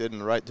directed in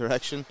the right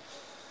direction.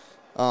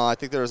 I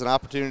think there was an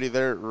opportunity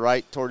there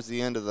right towards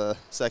the end of the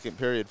second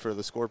period for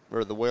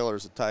the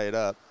Whalers to tie it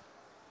up,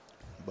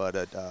 but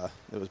it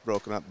was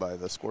broken up by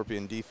the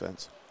Scorpion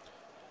defense.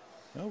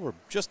 Well, we're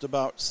just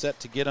about set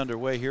to get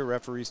underway here.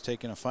 Referee's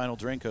taking a final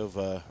drink of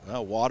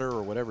water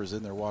or whatever's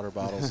in their water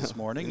bottles this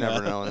morning. You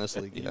never know in this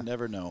league. You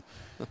never know.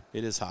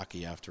 It is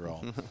hockey after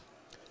all.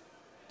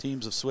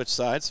 Teams have switched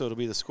sides, so it'll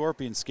be the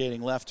Scorpions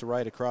skating left to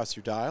right across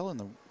your dial and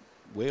the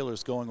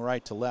Whalers going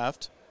right to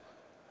left.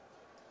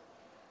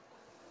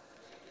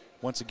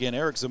 Once again,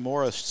 Eric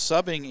Zamora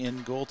subbing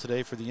in goal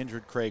today for the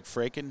injured Craig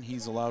Fraken.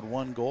 He's allowed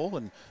one goal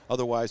and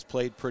otherwise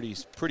played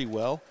pretty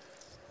well.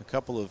 A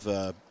couple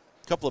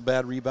of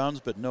bad rebounds,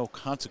 but no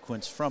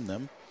consequence from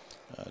them.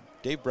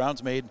 Dave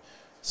Brown's made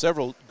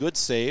several good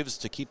saves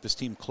to keep his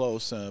team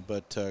close,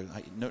 but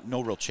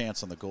no real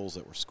chance on the goals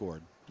that were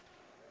scored.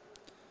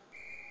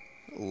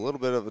 A little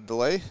bit of a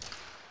delay.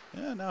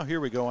 Yeah, now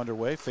here we go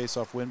underway.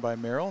 Face-off win by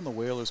Merrill, and the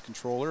Whalers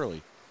control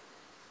early.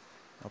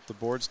 Up the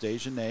boards,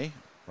 Desjardins,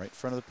 right in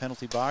front of the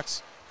penalty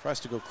box.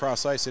 Tries to go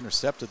cross-ice,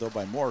 intercepted, though,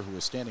 by Moore, who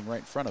was standing right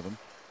in front of him.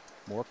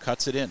 Moore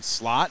cuts it in.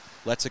 Slot,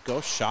 lets it go.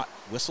 Shot,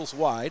 whistles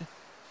wide.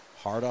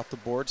 Hard off the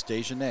boards,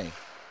 Desjardins.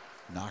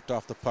 Knocked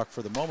off the puck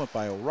for the moment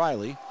by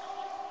O'Reilly.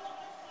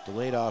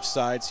 Delayed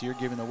offsides here,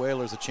 giving the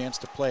Whalers a chance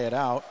to play it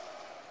out.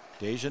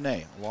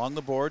 Desjardins along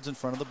the boards in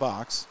front of the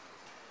box.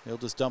 He'll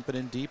just dump it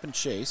in deep and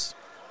chase.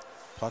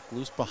 Puck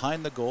loose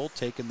behind the goal,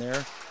 taken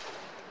there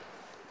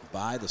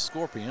by the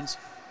Scorpions.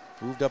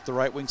 Moved up the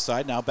right wing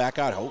side, now back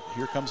out. Oh,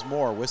 here comes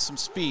Moore with some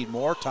speed.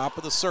 Moore, top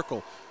of the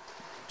circle.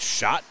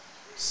 Shot,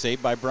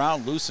 saved by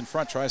Brown, loose in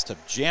front, tries to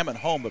jam it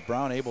home, but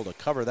Brown able to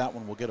cover that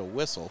one, will get a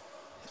whistle.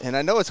 And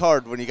I know it's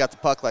hard when you got the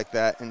puck like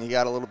that and you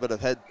got a little bit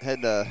of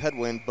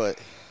headwind, but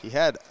he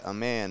had a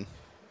man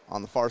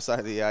on the far side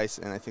of the ice,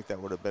 and I think that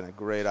would have been a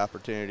great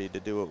opportunity to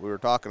do what we were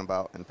talking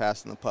about and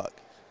passing the puck.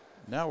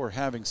 Now we're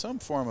having some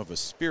form of a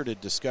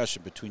spirited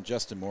discussion between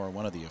Justin Moore and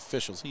one of the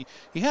officials.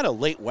 He had a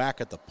late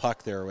whack at the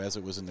puck there as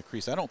it was in the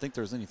crease. I don't think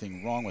there's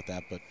anything wrong with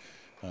that, but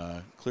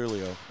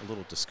clearly a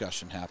little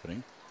discussion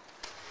happening.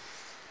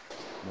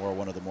 Moore,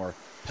 one of the more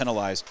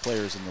penalized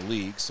players in the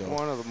league. So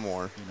one of the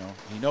more.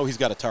 He's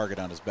got a target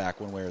on his back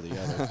one way or the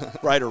other,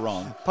 right or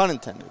wrong. Pun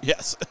intended.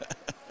 Yes.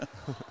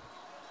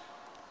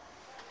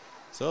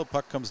 So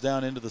puck comes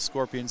down into the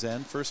Scorpions'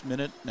 end. First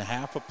minute and a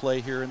half of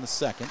play here in the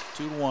second.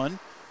 2-1.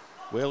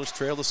 Whalers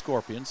trail the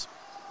Scorpions.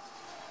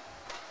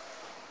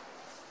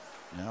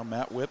 Now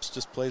Matt Whips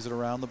just plays it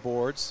around the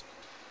boards.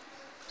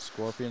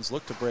 Scorpions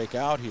look to break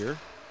out here.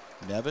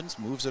 Nevins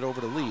moves it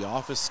over to Lee.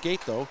 Off his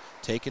skate, though.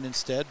 Taken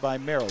instead by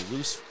Merrill.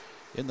 Loose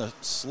in the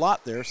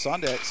slot there.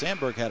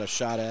 Sandberg had a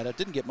shot at it.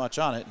 Didn't get much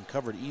on it and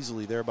covered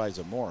easily there by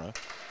Zamora.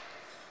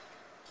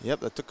 Yep,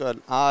 that took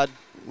an odd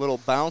little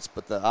bounce,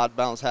 but the odd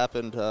bounce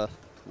happened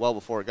well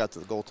before it got to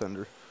the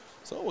goaltender.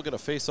 So we'll get a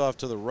face-off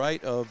to the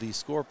right of the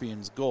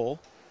Scorpions' goal.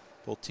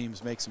 Both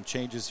teams make some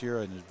changes here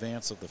in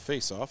advance of the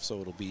face-off,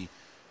 so it'll be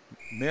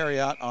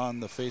Marriott on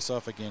the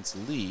face-off against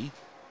Lee.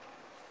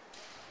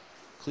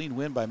 Clean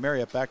win by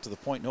Marriott back to the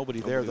point. Nobody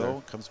there,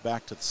 though. Comes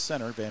back to the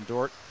center. Van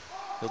Dort,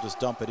 he'll just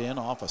dump it in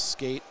off a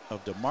skate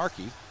of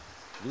DeMarchi.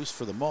 Loose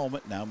for the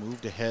moment, now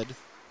moved ahead.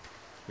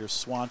 Here's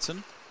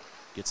Swanson.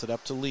 Gets it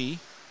up to Lee.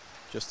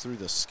 Just through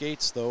the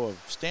skates, though, of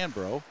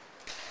Stanbro.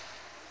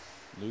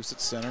 Loose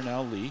at center,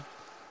 now Lee.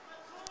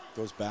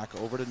 Goes back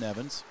over to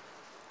Nevins.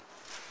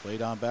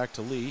 Played on back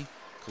to Lee.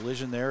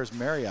 Collision there as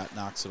Marriott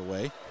knocks it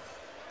away.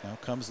 Now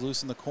comes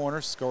loose in the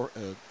corner.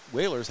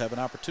 Whalers have an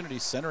opportunity.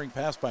 Centering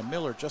pass by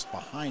Miller just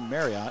behind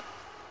Marriott.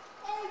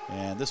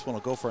 And this one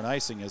will go for an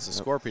icing as the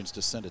Scorpions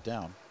just send it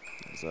down.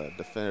 It's a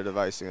definitive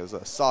icing. It was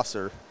a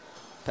saucer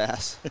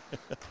pass.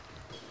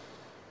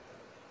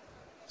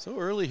 So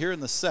early here in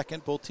the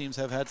second, both teams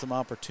have had some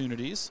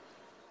opportunities.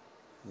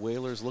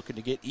 Whalers looking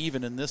to get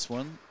even in this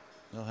one.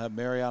 They'll have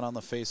Marriott on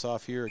the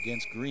face-off here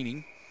against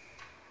Greening.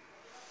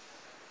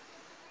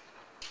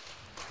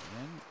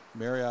 And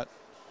Marriott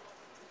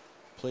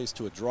plays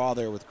to a draw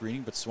there with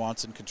Greening, but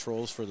Swanson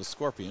controls for the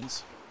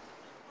Scorpions.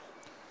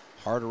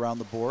 Hard around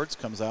the boards,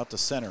 comes out to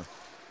center.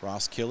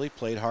 Ross Killey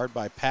played hard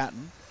by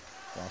Patton.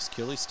 Ross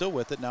Killey still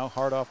with it, now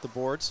hard off the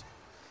boards.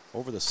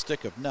 Over the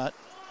stick of Nutt.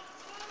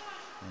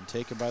 And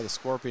taken by the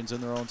Scorpions in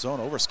their own zone.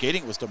 Over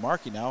skating was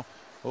DeMarchi now.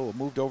 Oh,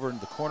 moved over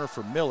into the corner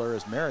for Miller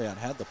as Marriott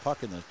had the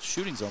puck in the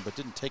shooting zone but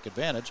didn't take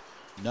advantage.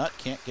 Nutt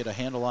can't get a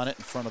handle on it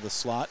in front of the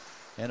slot,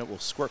 and it will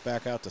squirt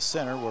back out to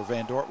center where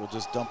Van Dort will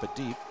just dump it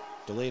deep.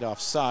 Delayed off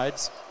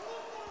sides.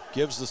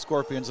 Gives the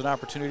Scorpions an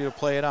opportunity to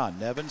play it on.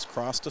 Nevins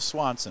cross to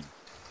Swanson.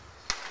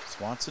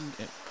 Swanson,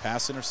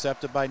 pass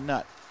intercepted by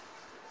Nutt.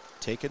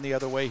 Taken the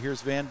other way,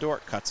 here's Van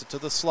Dort. Cuts it to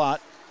the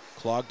slot.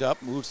 Clogged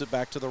up, moves it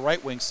back to the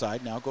right wing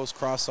side. Now goes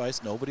cross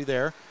ice, nobody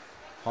there.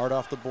 Hard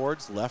off the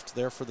boards, left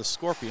there for the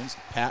Scorpions.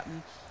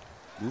 Patton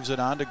Moves it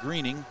on to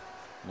Greening.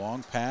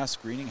 Long pass.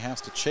 Greening has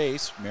to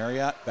chase.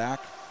 Marriott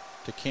back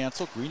to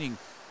cancel. Greening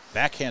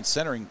backhand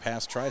centering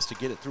pass, tries to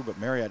get it through, but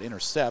Marriott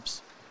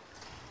intercepts.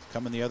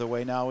 Coming the other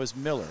way now is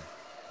Miller.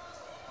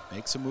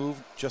 Makes a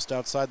move just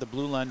outside the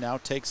blue line, now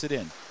takes it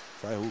in.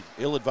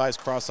 Ill-advised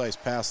cross-ice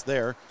pass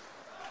there.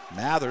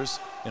 Mathers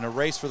in a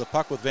race for the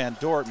puck with Van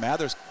Dort.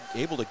 Mathers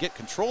able to get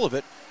control of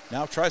it.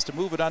 Now tries to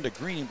move it on to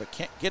Greening, but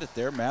can't get it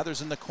there.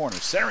 Mathers in the corner.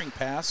 Centering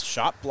pass,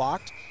 shot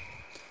blocked.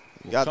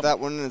 Got that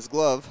one in his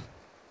glove.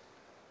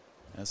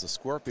 As the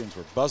Scorpions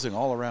were buzzing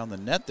all around the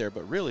net there,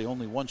 but really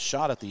only one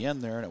shot at the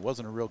end there, and it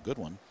wasn't a real good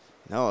one.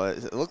 No,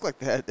 it looked like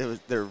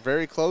they're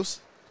very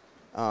close.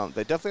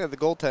 They definitely had the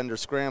goaltender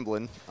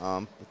scrambling,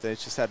 but they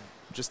just had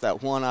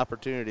that one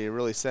opportunity to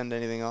really send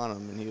anything on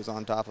him, and he was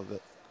on top of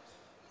it.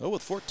 Well,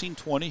 with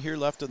 14:20 here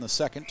left in the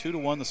second,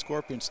 2-1, the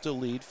Scorpions still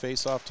lead.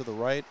 Face off to the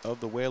right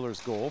of the Whalers'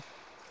 goal.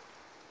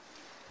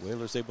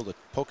 Whalers able to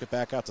poke it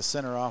back out to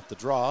center off the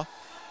draw.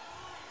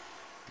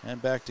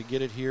 And back to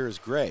get it here is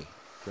Gray.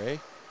 Gray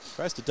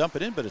tries to dump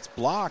it in, but it's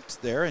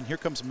blocked there, and here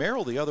comes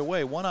Merrill the other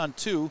way.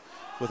 1-on-2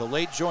 with a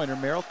late joiner.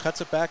 Merrill cuts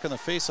it back in the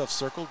face-off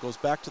circle, goes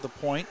back to the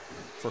point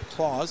for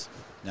Claus.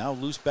 Now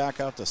loose back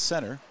out to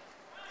center.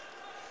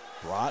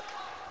 Brott,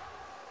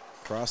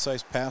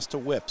 cross-ice pass to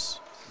Whips,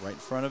 right in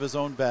front of his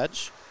own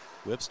bench.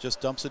 Whips just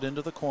dumps it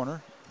into the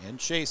corner and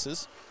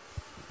chases.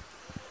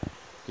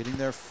 Getting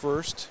there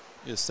first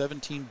is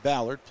 17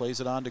 Ballard, plays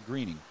it on to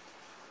Greening.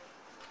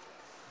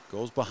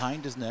 Goes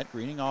behind his net,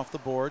 Greening off the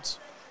boards.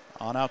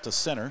 On out to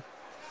center.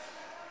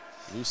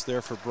 Loose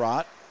there for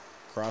Brott.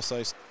 Cross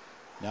ice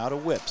now to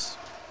Whips.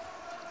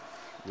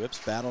 Whips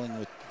battling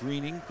with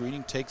Greening.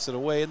 Greening takes it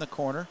away in the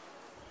corner.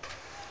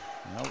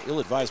 Now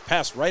ill-advised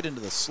pass right into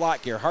the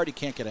slot. Gerhardy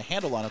can't get a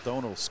handle on it though,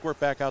 and it'll squirt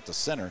back out to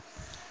center.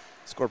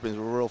 Scorpions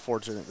were real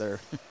fortunate there.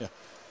 Yeah.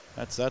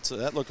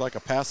 That looked like a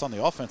pass on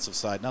the offensive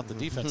side, not the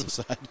defensive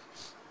side.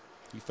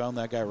 He found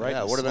that guy right.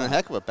 Yeah, it would have been a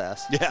heck of a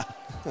pass. Yeah.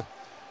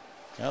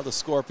 Now the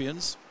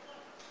Scorpions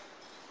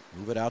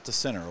move it out to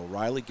center.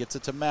 O'Reilly gets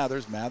it to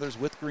Mathers. Mathers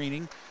with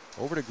Greening.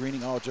 Over to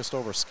Greening. Oh, just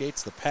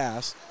overskates the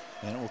pass.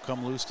 And it will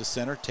come loose to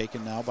center.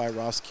 Taken now by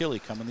Ross Killey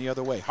coming the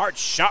other way. Hard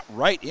shot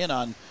right in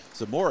on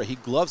Zamora. He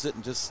gloves it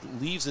and just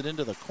leaves it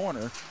into the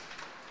corner.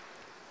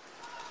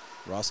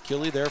 Ross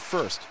Killey there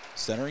first.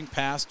 Centering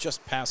pass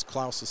just past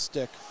Klaus's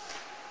stick.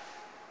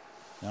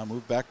 Now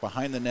move back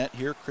behind the net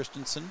here.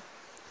 Christensen.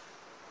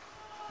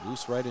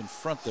 Loose right in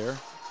front there.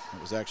 It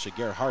was actually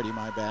Gerhardy,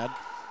 my bad.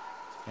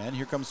 And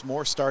here comes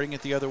Moore starting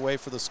it the other way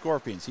for the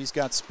Scorpions. He's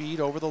got speed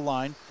over the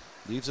line.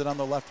 Leaves it on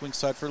the left wing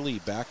side for Lee.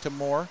 Back to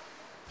Moore.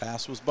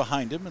 Pass was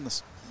behind him, and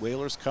the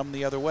Whalers come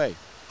the other way.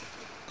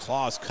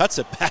 Claus cuts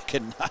it back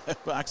and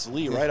knocks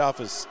Lee right off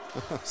his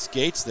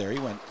skates there. He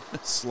went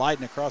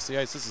sliding across the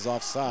ice. This is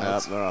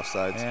offsides. Yep, they're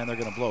offsides. And they're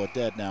going to blow it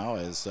dead now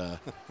as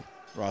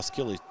Ross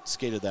Killey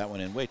skated that one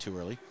in way too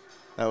early.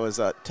 That was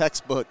a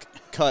textbook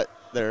cut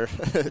there.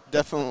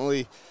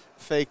 Definitely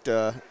faked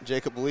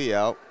Jacob Lee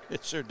out.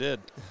 It sure did.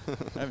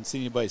 I haven't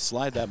seen anybody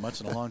slide that much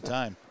in a long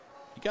time.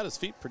 He got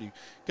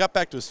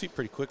back to his feet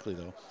pretty quickly,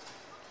 though.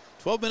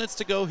 12 minutes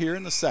to go here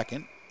in the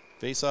second.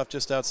 Face-off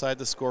just outside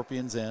the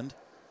Scorpions' end.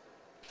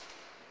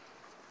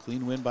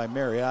 Clean win by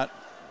Marriott,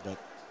 but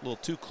a little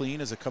too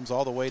clean as it comes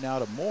all the way now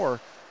to Moore.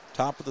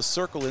 Top of the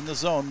circle in the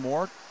zone.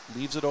 Moore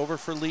leaves it over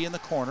for Lee in the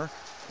corner.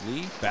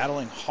 Lee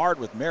battling hard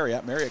with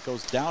Marriott. Marriott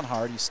goes down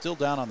hard. He's still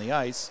down on the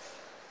ice.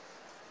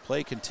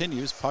 Play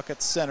continues. Puck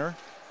at center.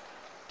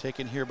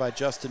 Taken here by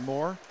Justin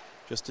Moore,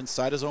 just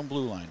inside his own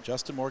blue line.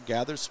 Justin Moore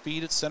gathers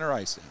speed at center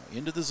ice.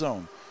 Into the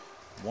zone.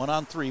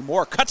 1-on-3.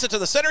 Moore cuts it to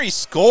the center. He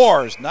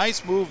scores.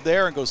 Nice move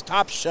there and goes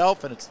top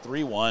shelf, and it's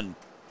 3-1.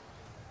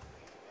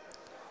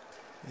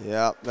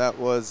 Yeah, that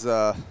was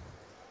a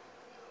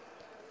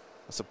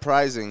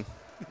surprising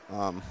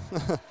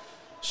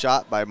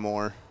shot by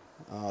Moore.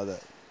 It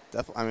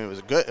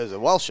was a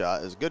well shot.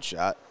 It was a good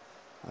shot.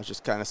 I was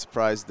just kind of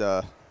surprised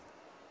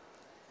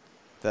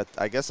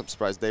I guess I'm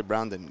surprised Dave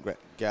Brown didn't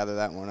gather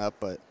that one up,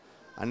 but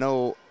I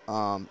know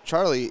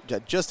Charlie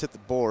had just hit the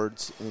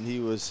boards, and he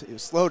was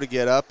slow to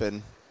get up,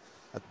 and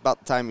about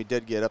the time he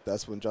did get up,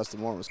 that's when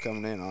Justin Moore was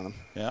coming in on him.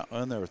 Yeah,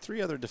 and there were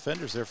three other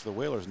defenders there for the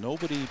Whalers.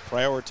 Nobody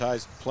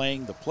prioritized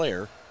playing the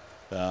player,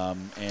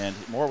 and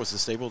Moore was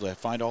just able to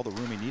find all the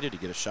room he needed to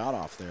get a shot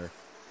off there.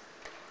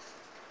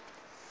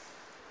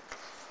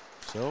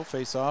 So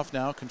face-off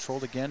now,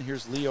 controlled again.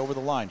 Here's Lee over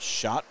the line.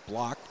 Shot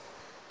blocked.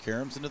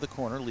 Karams into the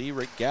corner. Lee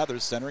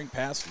gathers, centering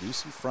pass,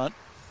 loose in front.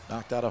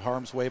 Knocked out of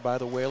harm's way by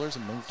the Whalers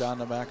and moved on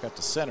back up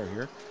to center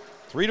here.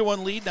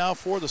 3-1 lead now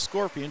for the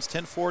Scorpions.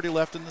 10:40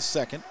 left in the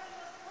second.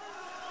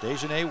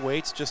 Desjardins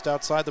waits just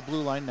outside the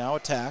blue line, now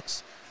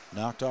attacks.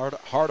 Knocked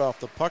hard off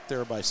the puck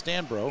there by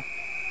Stanbro.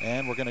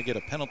 And we're going to get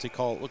a penalty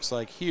call, it looks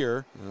like,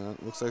 here.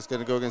 Looks like it's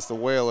going to go against the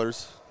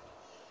Whalers.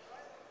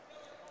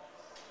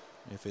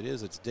 If it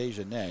is, it's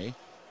Desjardins.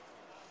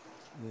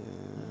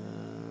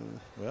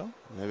 Well,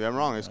 maybe I'm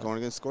wrong. It's going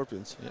against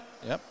Scorpions.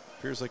 Yep.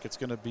 Appears like it's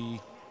going to be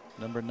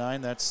number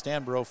 9. That's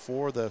Stanbro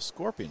for the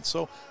Scorpions.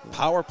 So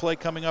power play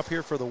coming up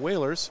here for the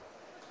Whalers.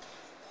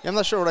 Yeah, I'm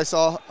not sure what I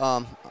saw.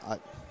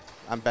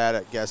 I'm bad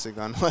at guessing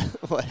on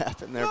what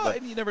happened there. Well, But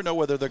and you never know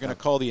whether they're going to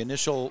call the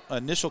initial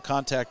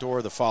contact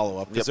or the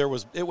follow-up,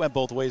 because it went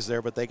both ways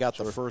there, but they got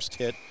the first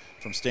hit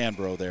from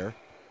Stanbro there.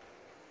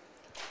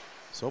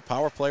 So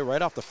power play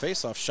right off the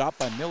faceoff, shot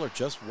by Miller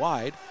just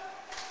wide.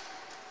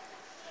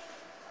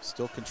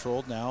 Still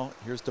controlled now.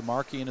 Here's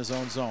DeMarchi in his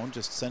own zone,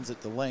 just sends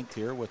it to length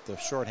here with the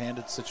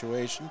shorthanded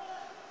situation.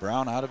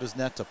 Brown out of his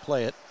net to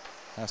play it.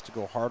 Has to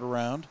go hard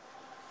around.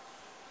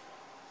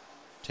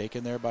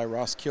 Taken there by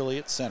Ross Killey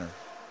at center.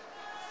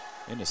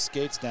 Into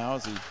skates now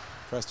as he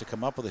tries to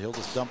come up with it. He'll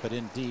just dump it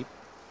in deep.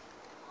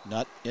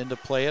 Nutt in to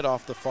play it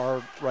off the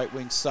far right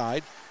wing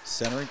side.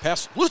 Centering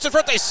pass. Loose in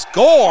front. They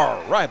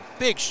score! Right.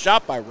 Big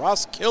shot by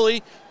Ross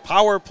Killey.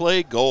 Power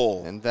play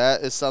goal. And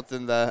that is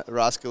something that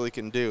Ross Killey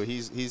can do.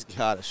 He's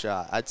got a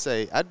shot.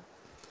 I'd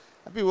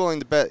be willing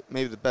to bet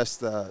maybe the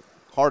best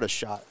hardest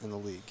shot in the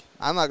league.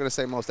 I'm not going to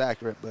say most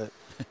accurate, but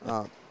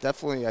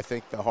definitely I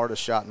think the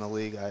hardest shot in the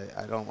league.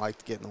 I don't like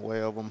to get in the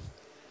way of them.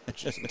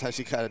 Sometimes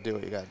you got to do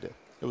what you got to do.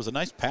 It was a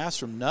nice pass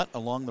from Nutt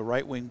along the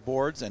right wing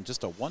boards, and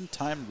just a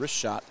one-time wrist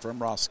shot from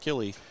Ross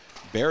Killey.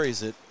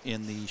 Buries it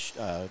in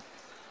the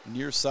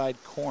near side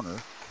corner.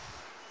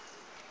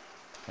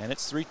 And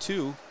it's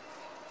 3-2.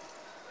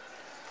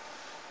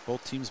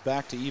 Both teams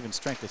back to even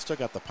strength. They still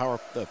got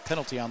the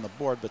penalty on the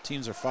board, but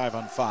teams are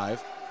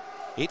 5-on-5.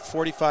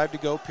 8:45 to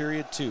go,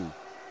 period 2.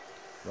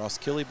 Ross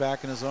Killey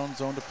back in his own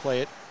zone to play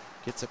it.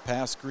 Gets it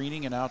past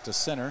Greening and out to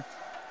center.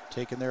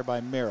 Taken there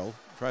by Merrill.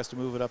 Tries to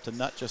move it up to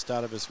Nutt just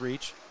out of his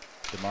reach.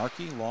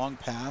 DeMarchi, long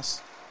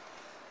pass.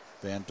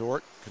 Van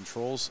Dort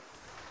controls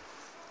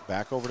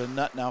back over to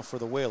Nutt now for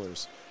the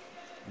Whalers.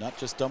 Nutt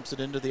just dumps it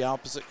into the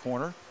opposite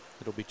corner.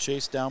 It'll be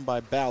chased down by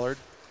Ballard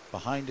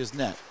behind his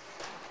net.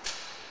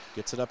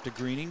 Gets it up to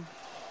Greening.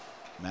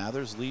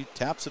 Mathers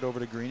taps it over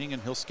to Greening,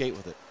 and he'll skate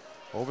with it.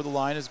 Over the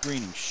line is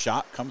Greening.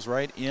 Shot comes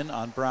right in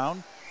on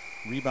Brown.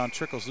 Rebound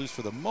trickles loose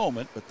for the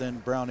moment, but then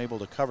Brown able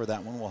to cover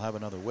that one. We'll have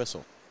another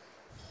whistle.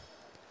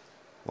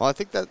 Well, I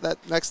think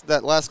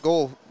that last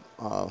goal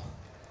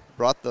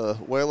brought the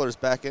Whalers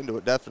back into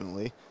it,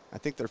 definitely. I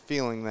think they're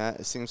feeling that.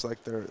 It seems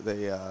like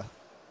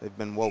they've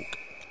been woke.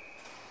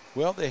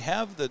 Well, they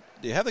have the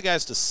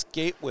guys to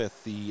skate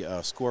with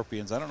the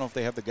Scorpions. I don't know if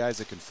they have the guys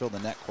that can fill the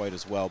net quite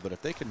as well, but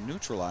if they can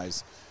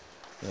neutralize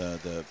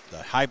the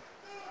high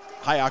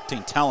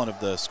octane talent of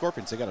the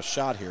Scorpions, they got a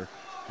shot here.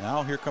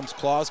 Now here comes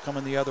Claus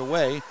coming the other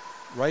way,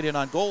 right in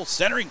on goal.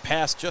 Centering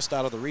pass just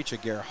out of the reach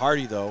of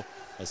Gerhardy, though,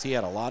 as he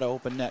had a lot of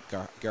open net.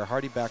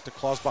 Gerhardy back to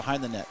Claus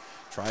behind the net.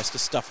 Tries to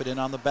stuff it in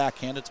on the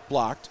backhand. It's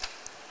blocked.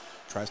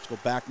 Tries to go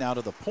back now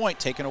to the point,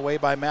 taken away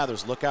by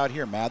Mathers. Look out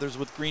here. Mathers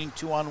with Greening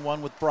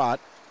 2-on-1 with Brott.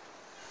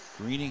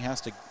 Greening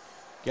has to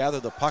gather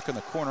the puck in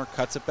the corner,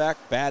 cuts it back.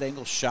 Bad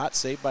angle shot,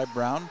 saved by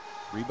Brown.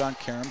 Rebound,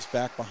 Karam's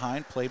back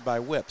behind, played by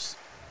Whips.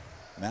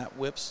 Matt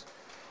Whips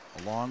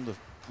along the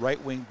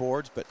right wing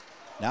boards, but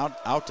now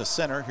out to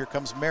center. Here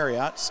comes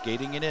Marriott,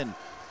 skating it in.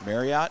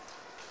 Marriott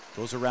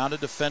goes around a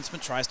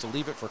defenseman, tries to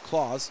leave it for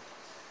Claus.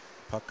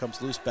 Puck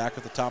comes loose back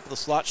at the top of the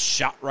slot.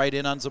 Shot right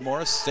in on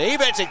Zamora.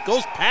 Save it. It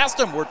goes past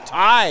him. We're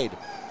tied.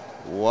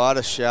 What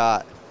a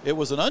shot. It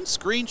was an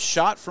unscreened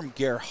shot from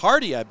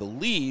Gerhardy, I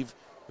believe.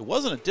 It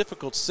wasn't a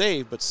difficult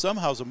save, but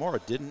somehow Zamora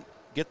didn't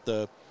get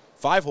the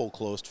 5-hole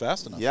closed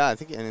fast enough. Yeah, I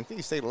think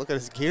he's taking a look at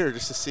his gear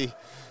just to see.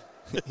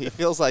 He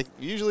feels like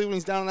usually when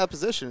he's down in that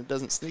position, it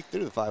doesn't sneak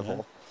through the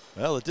 5-hole.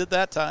 Well, it did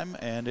that time,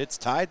 and it's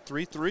tied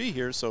 3-3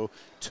 here. So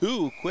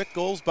 2 quick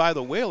goals by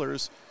the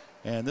Whalers,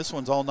 and this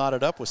one's all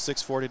knotted up with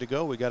 6:40 to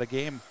go. We got a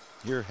game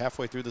here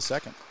halfway through the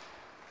second.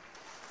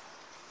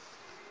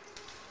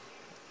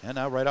 And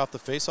now right off the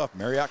faceoff,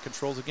 Marriott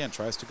controls again.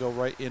 Tries to go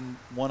right in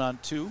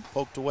 1-on-2,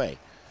 poked away.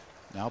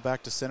 Now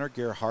back to center,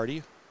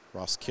 Gerhardy,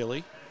 Ross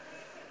Killey,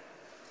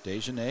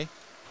 Desjardins,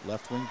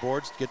 left wing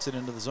boards, gets it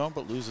into the zone,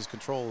 but loses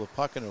control of the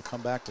puck, and it'll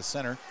come back to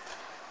center.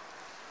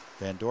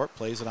 Van Dort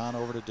plays it on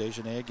over to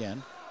Desjardins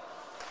again.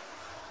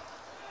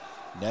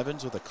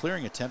 Nevins with a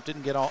clearing attempt,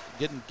 didn't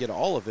get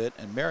all of it,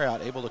 and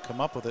Marriott able to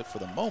come up with it for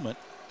the moment,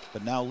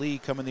 but now Lee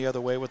coming the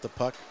other way with the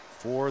puck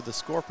for the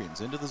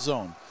Scorpions into the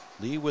zone.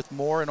 Lee with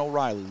Moore and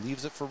O'Reilly,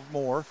 leaves it for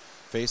Moore,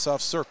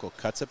 face-off circle,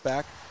 cuts it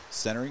back,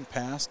 centering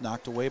pass,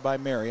 knocked away by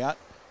Marriott.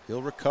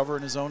 He'll recover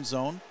in his own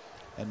zone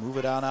and move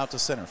it on out to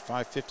center.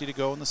 5:50 to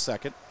go in the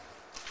second.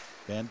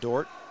 Van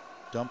Dort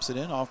dumps it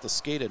in off the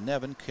skate of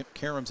Nevin.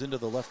 Karam's into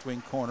the left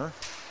wing corner.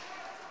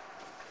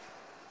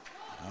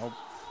 Now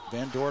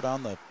Van Dort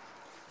on the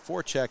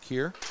forecheck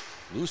here.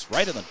 Loose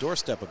right on the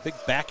doorstep. A big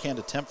backhand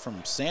attempt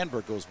from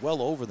Sandberg goes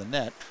well over the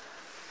net.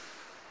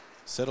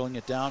 Settling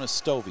it down is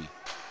Stovey.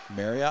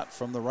 Marriott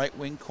from the right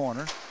wing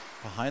corner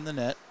behind the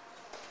net.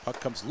 Puck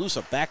comes loose.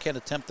 A backhand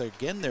attempt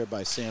again there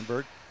by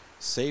Sandberg.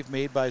 Save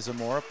made by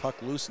Zamora.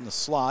 Puck loose in the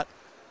slot.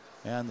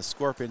 And the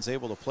Scorpions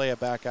able to play it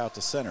back out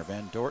to center.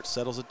 Van Dort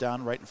settles it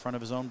down right in front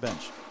of his own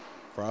bench.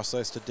 Cross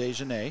ice to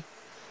Desjardins.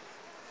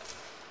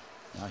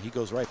 Now he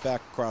goes right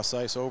back cross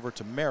ice over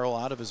to Merrill.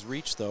 Out of his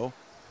reach though.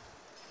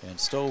 And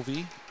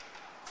Stovey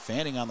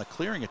Fanning on the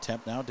clearing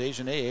attempt now.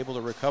 Dejanay able to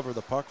recover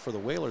the puck for the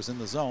Whalers in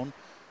the zone.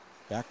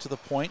 Back to the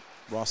point,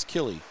 Ross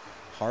Killy.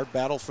 Hard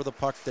battle for the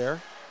puck there.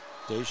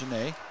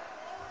 Dejanay.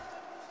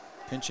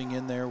 Pinching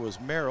in there was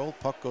Merrill.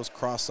 Puck goes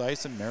cross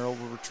ice and Merrill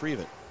will retrieve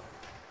it.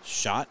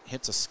 Shot,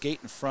 hits a skate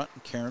in front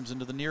and caroms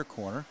into the near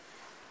corner.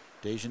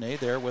 Dejanay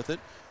there with it.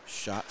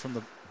 Shot from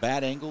the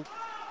bad angle.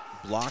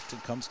 Blocked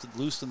and comes to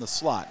loose in the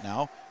slot.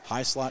 Now,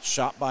 high slot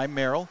shot by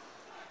Merrill.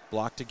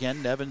 Blocked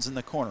again, Nevins in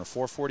the corner.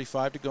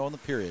 4:45 to go in the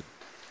period.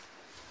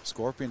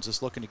 Scorpions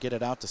just looking to get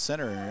it out to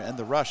center and end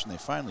the rush, and they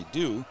finally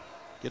do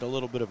get a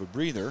little bit of a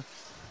breather.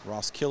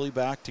 Ross Killy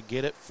back to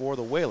get it for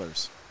the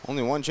Whalers.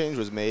 Only one change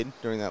was made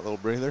during that little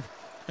breather.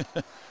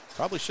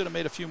 Probably should have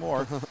made a few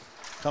more.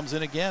 Comes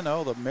in again.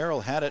 Oh, the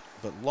Merrill had it,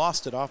 but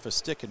lost it off his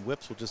stick, and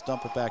Whips will just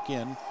dump it back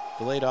in.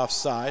 Delayed off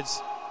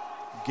sides.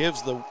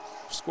 Gives the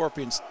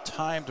Scorpions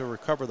time to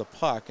recover the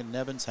puck, and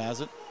Nevins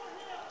has it.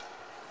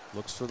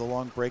 Looks for the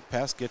long break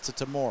pass, gets it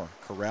to Moore.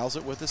 Corrals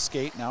it with his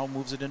skate, now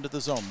moves it into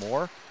the zone.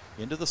 Moore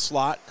into the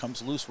slot,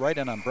 comes loose right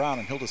in on Brown,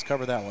 and he'll just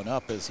cover that one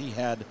up as he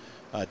had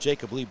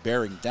Jacob Lee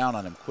bearing down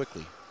on him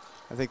quickly.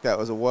 I think that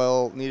was a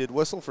well-needed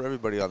whistle for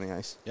everybody on the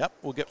ice. Yep,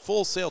 we'll get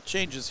full sail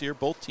changes here,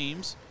 both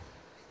teams,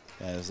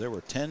 as there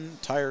were 10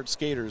 tired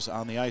skaters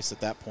on the ice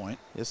at that point.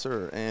 Yes,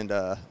 sir, and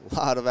a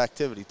lot of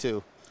activity,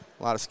 too.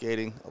 A lot of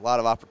skating, a lot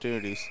of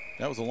opportunities.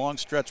 That was a long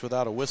stretch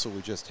without a whistle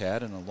we just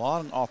had, and a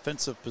long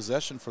offensive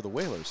possession for the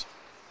Whalers,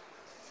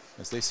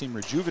 as they seem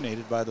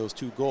rejuvenated by those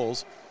 2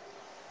 goals.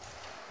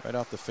 Right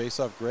off the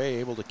faceoff, Gray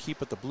able to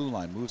keep at the blue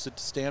line. Moves it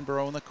to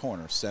Stanborough in the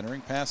corner.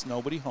 Centering pass,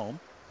 nobody home.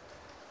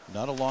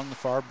 Not along the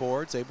far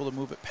boards. Able to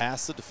move it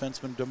past the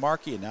defenseman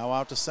DeMarchi, and now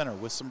out to center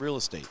with some real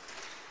estate.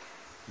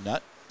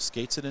 Nutt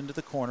skates it into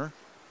the corner.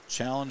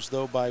 Challenged,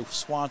 though, by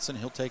Swanson.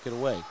 He'll take it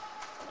away.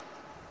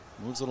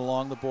 Moves it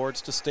along the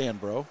boards to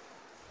Stanborough.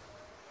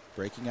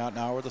 Breaking out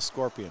now are the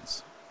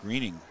Scorpions.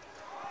 Greening.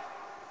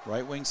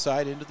 Right wing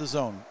side into the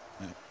zone.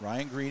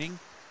 Ryan Greening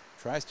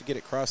tries to get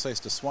it cross ice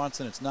to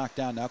Swanson. It's knocked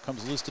down. Now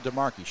comes loose to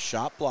DeMarchi.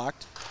 Shot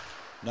blocked.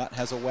 Nutt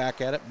has a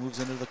whack at it. Moves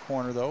into the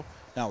corner, though.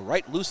 Now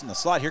right loose in the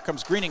slot. Here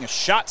comes Greening. A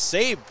shot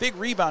saved. Big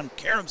rebound.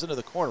 Caroms into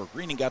the corner.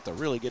 Greening got to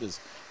really get his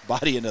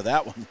body into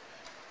that one.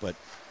 But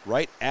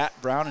right at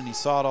Brown, and he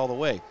saw it all the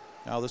way.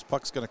 Now this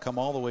puck's going to come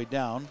all the way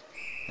down,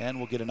 and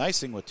we'll get an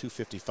icing with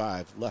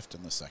 2:55 left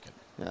in the second.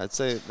 Yeah, I'd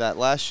say that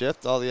last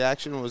shift, all the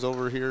action was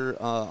over here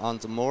on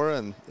Zamora,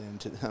 and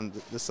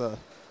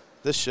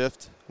this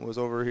shift was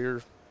over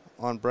here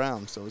on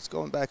Brown. So it's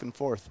going back and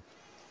forth.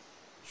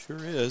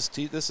 Sure is.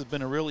 This has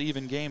been a real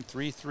even game.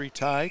 3-3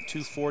 tie.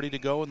 2:40 to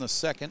go in the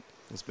second.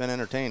 It's been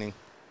entertaining.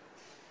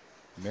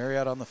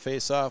 Marriott on the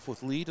face-off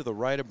with Lee to the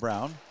right of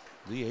Brown.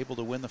 Lee able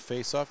to win the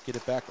face-off, get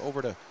it back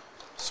over to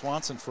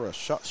Swanson for a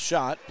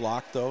shot.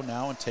 Blocked, though,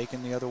 now and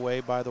taken the other way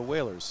by the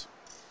Whalers.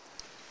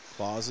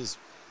 Claus's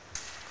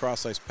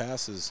cross-ice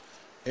pass is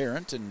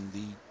errant, and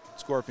the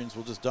Scorpions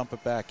will just dump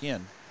it back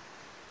in.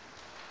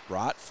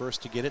 Brott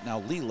first to get it. Now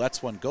Lee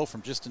lets one go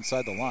from just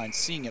inside the line.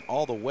 Seeing it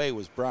all the way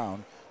was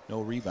Brown.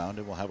 No rebound,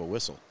 and we'll have a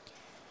whistle.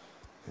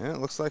 Yeah, it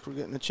looks like we're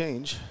getting a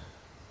change.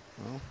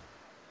 Well,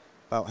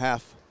 about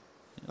half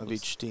of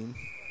each team.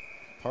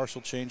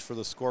 Partial change for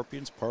the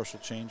Scorpions, partial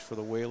change for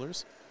the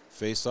Whalers.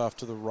 Face off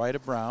to the right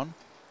of Brown,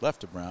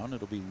 left of Brown.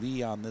 It'll be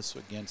Lee on this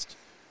against,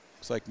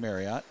 looks like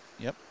Marriott.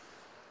 Yep.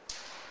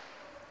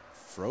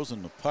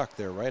 Frozen the puck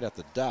there right at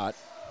the dot.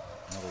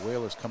 Now the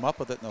Whalers come up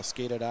with it, and they'll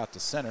skate it out to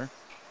center.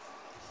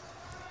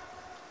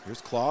 Here's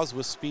Claus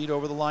with speed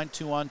over the line,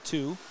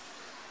 2-on-2.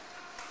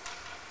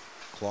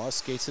 Claus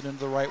skates it into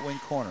the right wing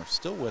corner.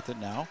 Still with it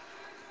now.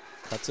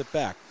 Cuts it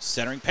back.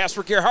 Centering pass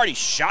for Gerhardt.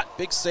 Shot.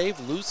 Big save.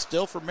 Loose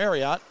still for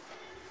Marriott.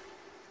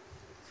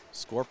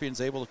 Scorpions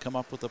able to come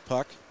up with the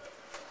puck.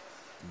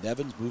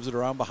 Nevins moves it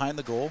around behind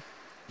the goal.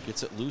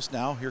 Gets it loose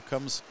now. Here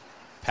comes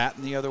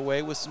Patton the other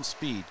way with some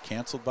speed.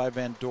 Canceled by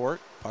Van Dort.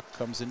 Puck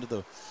comes into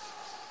the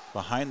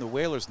behind the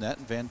Whalers net,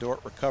 and Van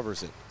Dort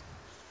recovers it.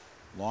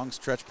 Long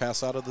stretch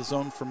pass out of the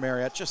zone for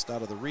Marriott. Just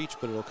out of the reach,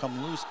 but it'll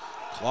come loose.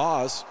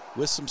 Claus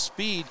with some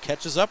speed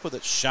catches up with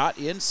it. Shot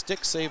in.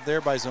 Stick save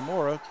there by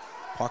Zamora.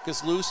 Puck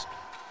is loose.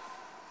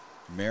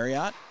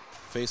 Marriott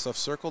face-off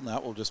circle. Now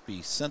it will just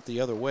be sent the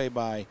other way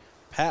by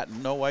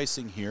Patton. No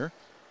icing here.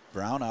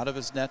 Brown out of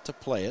his net to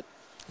play it.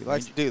 He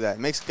likes to do that. It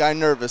makes the guy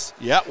nervous.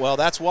 Yeah, well,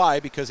 that's why,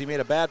 because he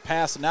made a bad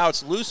pass, and now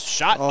it's loose.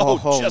 Shot.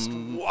 Oh, just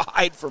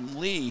wide from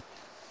Lee.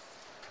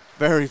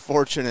 Very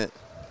fortunate,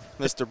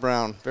 Mr.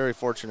 Brown. Very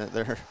fortunate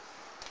there.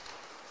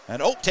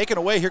 And, taken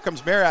away. Here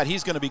comes Marriott.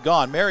 He's going to be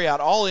gone.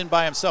 Marriott all in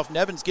by himself.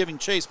 Nevins giving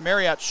chase.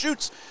 Marriott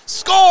shoots.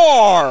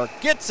 Score!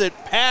 Gets it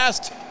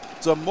past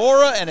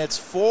Zamora, and it's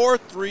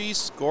 4-3.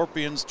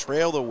 Scorpions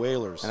trail the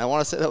Whalers. And I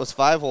want to say that was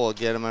 5-hole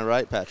again. Am I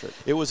right, Patrick?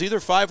 It was either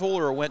 5-hole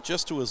or it went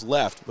just to his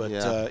left. But,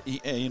 yeah.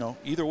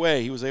 Either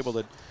way, he was able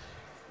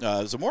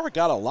to. Zamora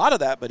got a lot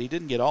of that, but he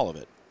didn't get all of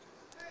it.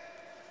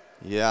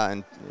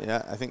 Yeah,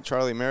 I think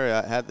Charlie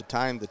Marriott had the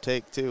time to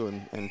take, too,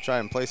 and try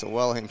and place a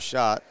well-aimed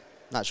shot.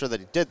 Not sure that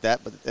he did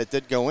that, but it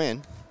did go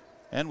in.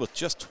 And with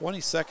just 20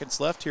 seconds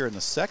left here in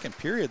the second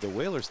period, the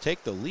Whalers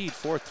take the lead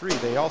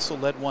 4-3. They also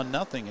led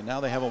 1-0, and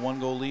now they have a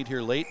 1-goal lead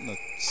here late in the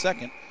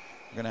second.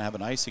 We're going to have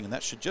an icing, and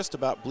that should just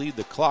about bleed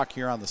the clock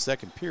here on the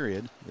second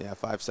period. Yeah,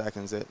 5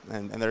 seconds,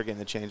 and they're getting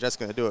the change. That's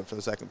going to do it for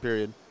the second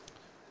period.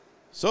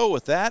 So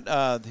with that,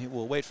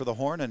 we'll wait for the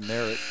horn, and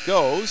there it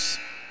goes.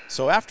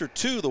 So after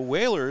 2, the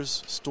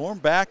Whalers storm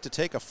back to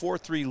take a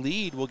 4-3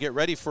 lead. We'll get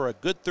ready for a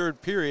good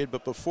third period,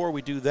 but before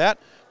we do that,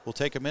 we'll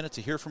take a minute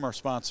to hear from our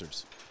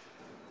sponsors.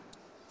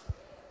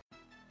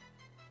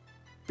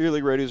 Beer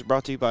League Radio is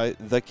brought to you by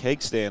The Keg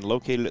Stand,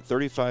 located at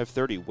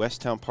 3530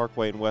 Westtown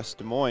Parkway in West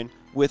Des Moines.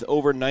 With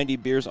over 90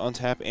 beers on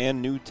tap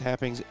and new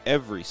tappings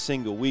every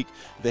single week,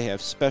 they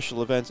have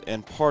special events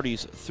and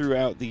parties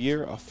throughout the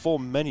year, a full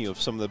menu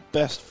of some of the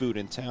best food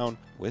in town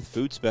with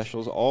food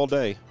specials all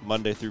day,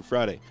 Monday through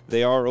Friday.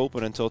 They are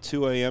open until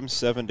 2 a.m.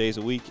 7 days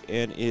a week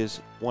and is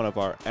one of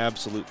our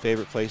absolute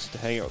favorite places to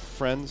hang out with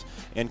friends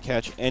and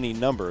catch any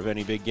number of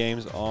any big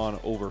games on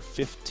over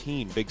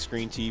 15 big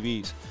screen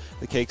TVs.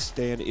 The Keg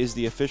Stand is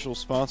the official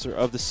sponsor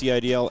of the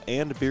CIDL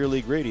and Beer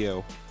League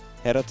Radio.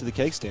 Head up to the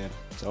Keg Stand.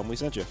 Tell them we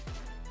sent you.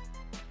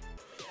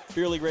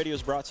 Beer League Radio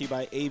is brought to you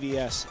by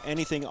AVS,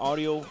 Anything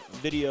Audio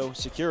Video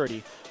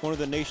Security, one of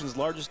the nation's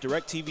largest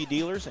DirecTV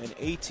dealers and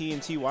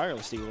AT&T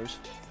wireless dealers.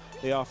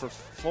 They offer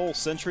full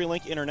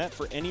CenturyLink internet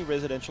for any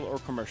residential or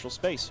commercial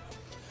space.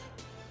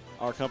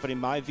 Our company,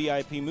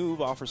 MyVIP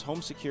Move, offers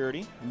home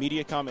security,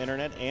 MediaCom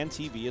internet, and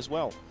TV as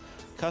well.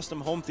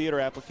 Custom home theater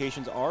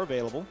applications are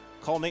available.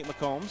 Call Nate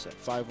McCombs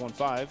at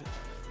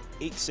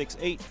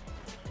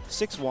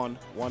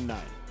 515-868-6119.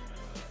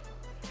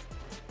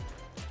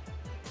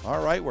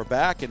 All right, we're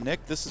back, and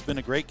Nick, this has been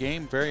a great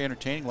game, very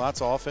entertaining,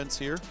 lots of offense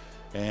here,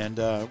 and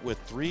with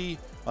 3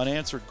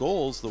 unanswered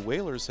goals, the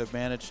Whalers have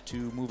managed to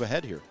move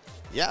ahead here.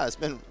 Yeah, it's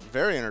been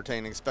very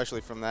entertaining,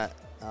 especially from that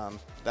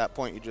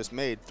point you just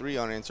made, 3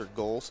 unanswered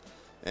goals,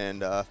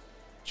 and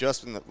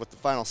just with the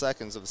final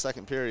seconds of the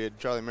second period,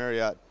 Charlie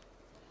Marriott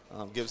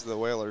gives the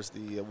Whalers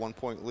the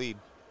 1-point lead.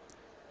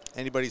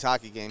 Anybody's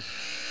hockey game.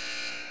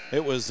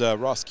 It was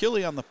Ross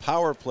Killy on the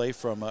power play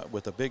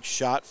with a big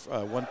shot,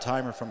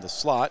 one-timer from the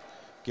slot.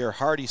 Ger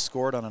Hardy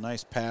scored on a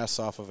nice pass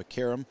off of a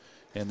Karam,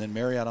 and then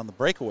Marriott on the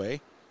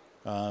breakaway.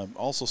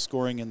 Also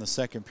scoring in the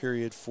second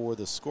period for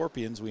the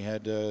Scorpions, we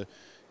had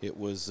it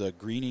was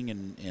Greening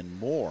and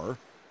Moore,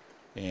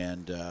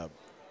 and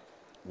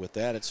with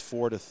that it's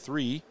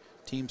 4-3.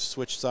 Teams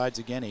switch sides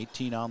again,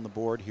 18 on the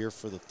board here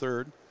for the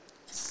third.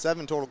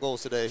 7 total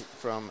goals today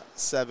from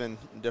 7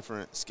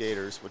 different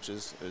skaters, which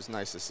is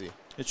nice to see.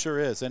 It sure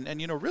is. And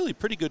really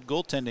pretty good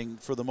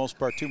goaltending for the most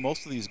part, too.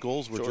 Most of these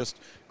goals were just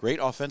great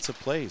offensive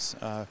plays.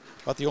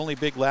 But the only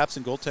big lapse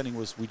in goaltending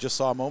was we just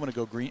saw a moment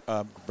ago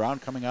Brown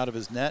coming out of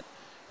his net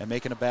and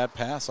making a bad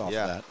pass off of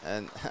that.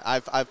 And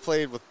I've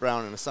played with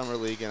Brown in a summer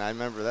league, and I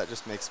remember that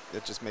just makes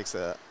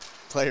a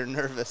player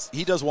nervous.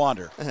 He does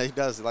wander. He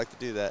does. He like to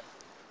do that.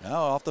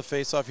 Now off the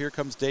faceoff, here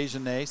comes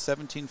Desjardins,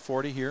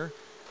 17:40 here.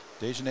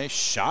 Desjardins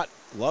shot,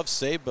 glove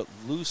save, but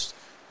loose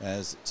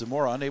as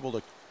Zamora unable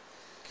to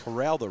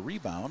corral the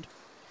rebound.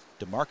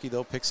 DeMarchi,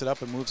 though, picks it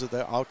up and moves it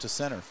out to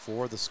center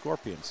for the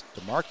Scorpions.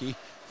 DeMarchi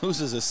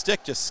loses his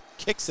stick, just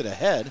kicks it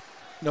ahead.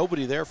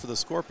 Nobody there for the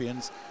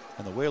Scorpions,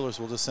 and the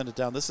Whalers will just send it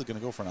down. This is going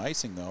to go for an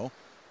icing, though,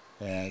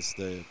 as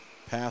the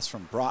pass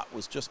from Brott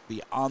was just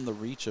beyond the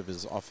reach of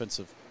his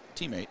offensive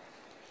teammate.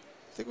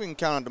 I think we can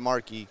count on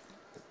DeMarchi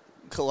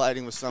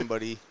colliding with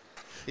somebody.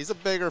 He's a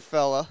bigger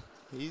fella.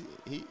 He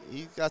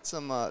got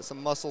some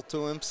muscle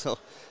to him, so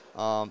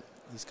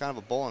he's kind of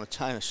a bull in a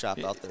china shop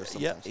out there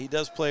sometimes. Yeah, he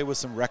does play with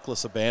some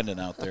reckless abandon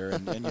out there,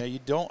 and yeah, you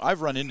don't.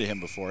 I've run into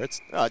him before. It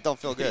don't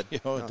feel good.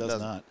 It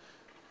does not.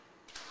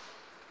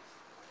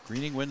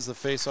 Greening wins the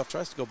faceoff,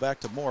 tries to go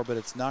back to Moore, but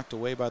it's knocked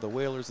away by the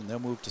Whalers, and they'll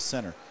move to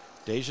center.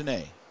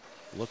 Desjardins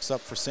looks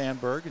up for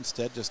Sandberg,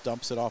 instead just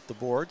dumps it off the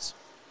boards.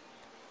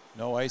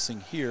 No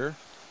icing here.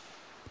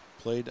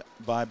 Played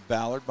by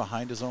Ballard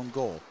behind his own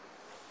goal.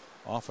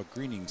 Off a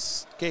Greening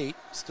skate,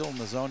 still in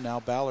the zone now.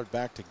 Ballard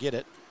back to get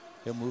it.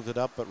 He'll move it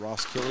up, but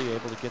Ross Killy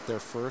able to get there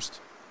first.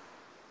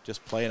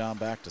 Just play it on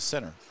back to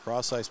center.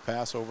 Cross-ice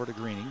pass over to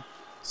Greening.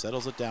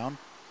 Settles it down.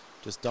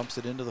 Just dumps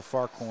it into the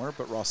far corner,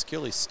 but Ross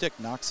Killy's stick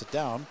knocks it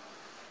down.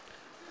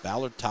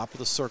 Ballard top of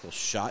the circle.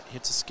 Shot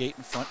hits a skate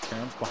in front.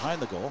 Karam's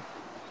behind the goal.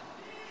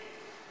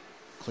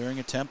 Clearing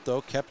attempt, though,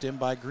 kept in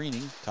by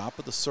Greening. Top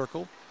of the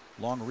circle.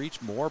 Long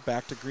reach. Moore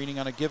back to Greening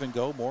on a give and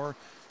go. Moore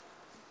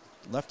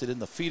left it in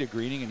the feet of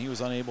Greening, and he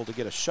was unable to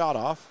get a shot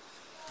off.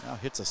 Now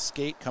hits a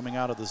skate coming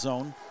out of the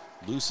zone.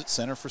 Loose at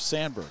center for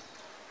Sandberg.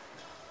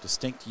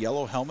 Distinct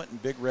yellow helmet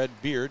and big red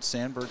beard.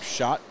 Sandberg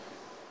shot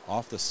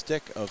off the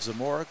stick of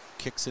Zamora.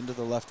 Kicks into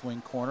the left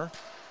wing corner.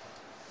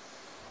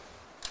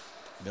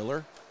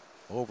 Miller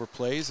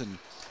overplays, and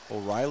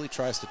O'Reilly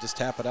tries to just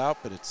tap it out,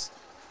 but it's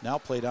now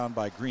played on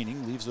by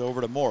Greening. Leaves it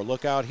over to Moore.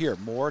 Look out here.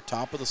 Moore,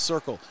 top of the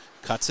circle.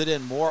 Cuts it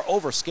in. Moore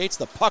overskates.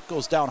 The puck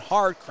goes down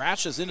hard,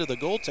 crashes into the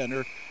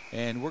goaltender,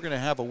 and we're going to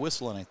have a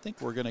whistle, and I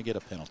think we're going to get a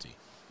penalty.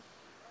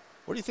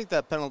 What do you think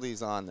that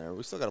penalty's on there?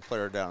 We still got a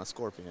player down, a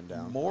Scorpion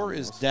down. Moore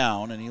is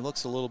down, and he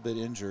looks a little bit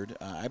injured.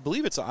 I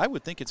believe I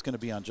would think it's going to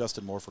be on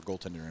Justin Moore for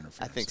goaltender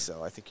interference. I think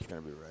so. I think you're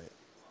going to be right.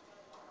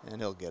 And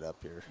he'll get up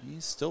here.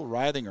 He's still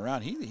writhing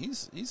around.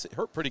 He's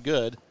hurt pretty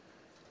good.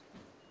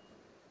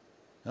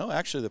 No,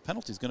 actually, the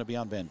penalty's going to be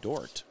on Van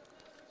Dort.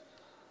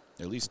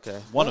 At least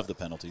one of the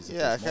penalties.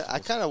 Yeah, I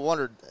kind of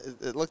wondered.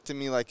 It looked to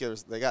me like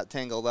they got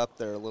tangled up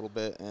there a little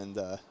bit, and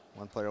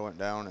one player went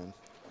down. And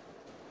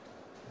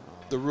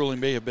the ruling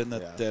may have been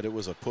that it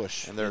was a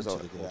push. And there's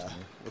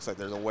looks like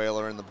there's a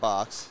Whaler in the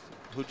box.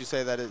 Who'd you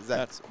say that is?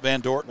 That's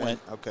Van Dort went.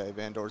 Okay,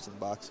 Van Dort's in the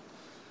box.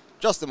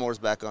 Justin Moore's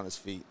back on his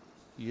feet.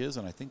 He is,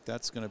 and I think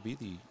that's going to be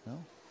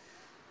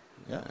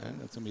that's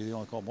going to be the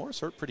only call. Moore's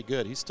hurt pretty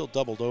good. He's still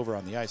doubled over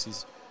on the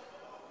ice.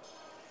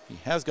 He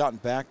has gotten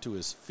back to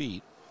his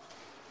feet.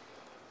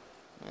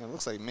 It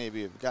looks like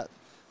maybe it got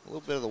a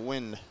little bit of the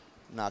wind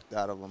knocked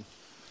out of him.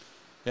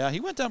 Yeah, he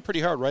went down pretty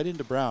hard right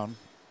into Brown.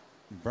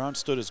 Brown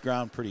stood his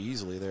ground pretty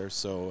easily there,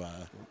 so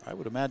I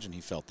would imagine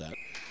he felt that.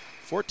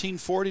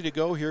 14:40 to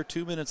go here.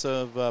 2 minutes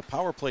of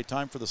power play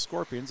time for the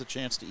Scorpions. A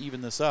chance to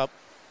even this up.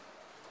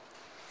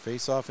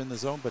 Face-off in the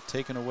zone, but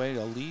taken away.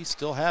 Lee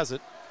still has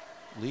it.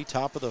 Lee,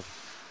 top of the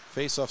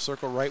face-off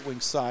circle, right wing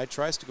side.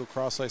 Tries to go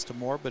cross-ice to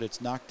Moore, but it's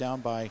knocked down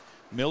by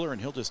Miller,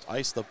 and he'll just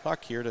ice the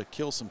puck here to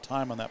kill some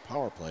time on that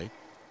power play.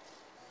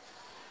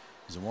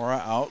 Zamora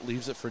out,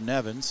 leaves it for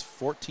Nevins.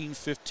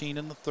 14:15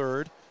 in the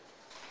third.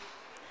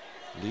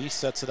 Lee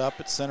sets it up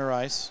at center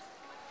ice.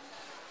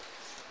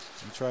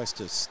 He tries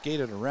to skate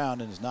it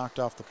around and is knocked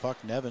off the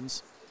puck.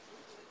 Nevins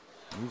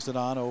moves it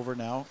on over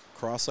now.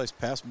 Cross-ice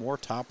pass, Moore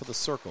top of the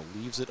circle.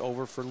 Leaves it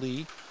over for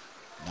Lee.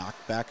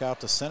 Knocked back out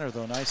to center,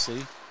 though,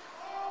 nicely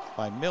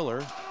by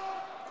Miller.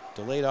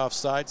 Delayed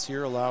offsides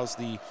here allows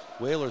the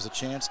Whalers a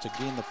chance to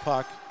gain the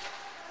puck.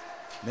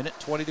 Minute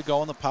 20 to go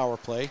on the power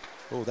play.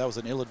 Oh, that was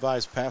an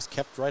ill-advised pass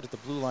kept right at the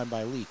blue line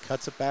by Lee.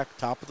 Cuts it back,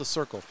 top of the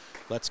circle.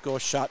 Lets go a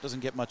shot, doesn't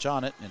get much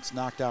on it, and it's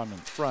knocked out in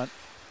front.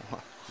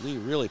 Lee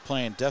really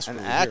playing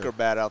desperately. An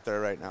acrobat out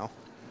there right now.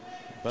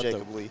 But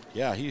Jacob Lee.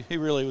 Yeah, he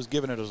really was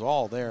giving it his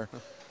all there.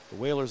 The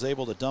Whalers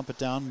able to dump it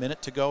down.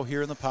 Minute to go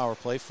here in the power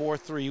play.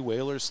 4-3.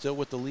 Whalers still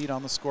with the lead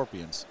on the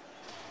Scorpions.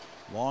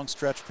 Long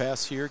stretch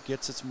pass here.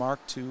 Gets its mark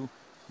to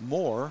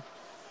Moore.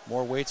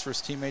 Moore waits for his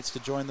teammates to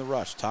join the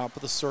rush. Top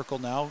of the circle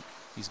now.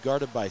 He's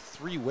guarded by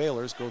 3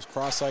 Whalers. Goes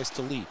cross ice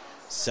to Lee.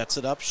 Sets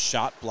it up.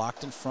 Shot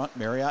blocked in front.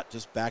 Marriott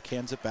just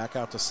backhands it back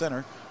out to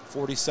center.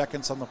 40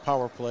 seconds on the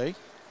power play.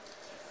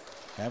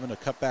 Having to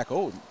cut back.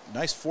 Oh,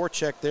 nice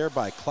forecheck there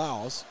by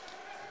Klaus.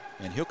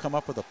 And he'll come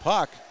up with a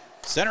puck.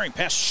 Centering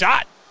pass.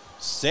 Shot.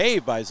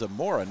 Saved by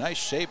Zamora. Nice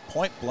shave,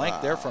 point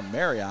blank there from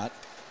Marriott.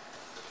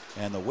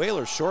 And the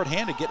Whalers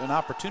shorthanded, getting an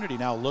opportunity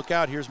now. Look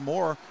out, here's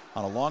Moore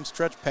on a long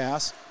stretch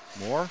pass.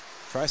 Moore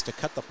tries to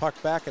cut the puck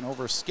back and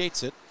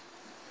overskates it.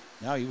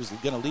 Now he was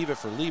going to leave it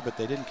for Lee, but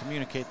they didn't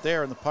communicate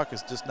there, and the puck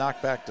is just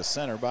knocked back to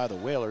center by the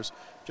Whalers.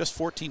 Just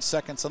 14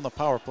 seconds on the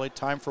power play.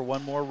 Time for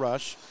one more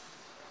rush.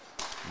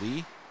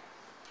 Lee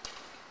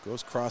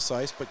goes cross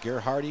ice, but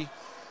Gerhardy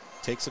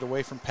takes it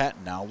away from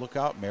Patton. Now look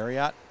out,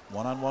 Marriott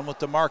one-on-one with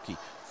DeMarchi.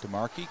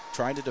 DeMarchi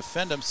trying to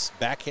defend him.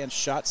 Backhand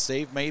shot,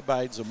 save made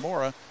by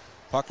Zamora.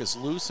 Puck is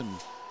loose, and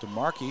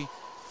DeMarchi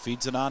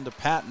feeds it on to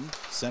Patton.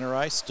 Center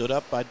ice, stood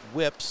up by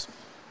Whips.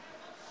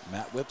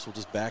 Matt Whips will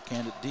just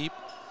backhand it deep.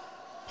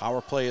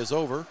 Power play is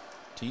over.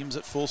 Team's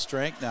at full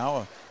strength now.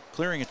 A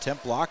clearing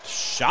attempt blocked.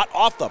 Shot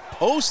off the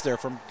post there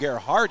from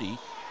Gerhardy.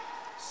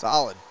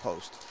 Solid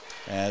post.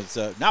 As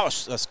now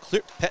a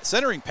clear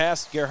centering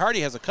pass.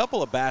 Gerhardy has a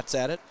couple of bats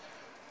at it.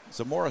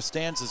 Zamora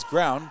stands his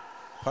ground.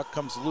 Puck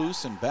comes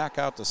loose and back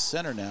out to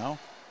center now.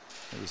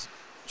 It was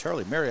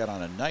Charlie Marriott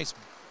on a nice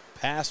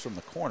pass from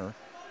the corner.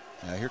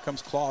 Now here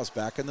comes Claus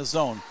back in the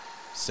zone.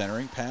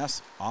 Centering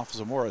pass off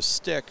Zamora's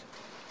stick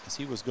as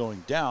he was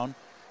going down.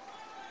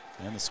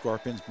 And the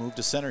Scorpions move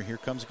to center. Here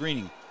comes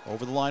Greening.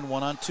 Over the line,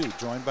 1-on-2.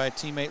 Joined by a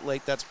teammate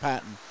late, that's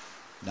Patton.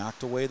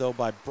 Knocked away, though,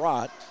 by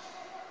Brott.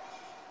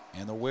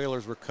 And the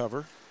Whalers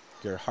recover.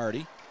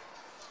 Gerhardy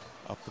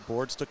up the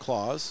boards to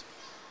Claus.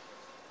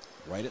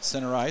 Right at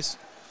center ice.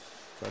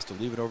 Tries to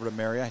leave it over to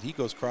Marriott. He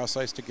goes cross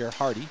ice to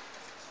Gerhardy.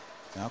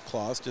 Now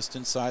Claus just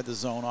inside the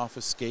zone off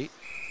his skate.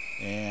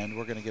 And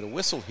we're going to get a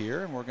whistle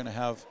here, and we're going to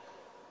have,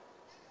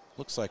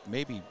 looks like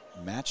maybe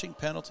matching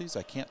penalties.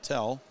 I can't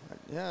tell.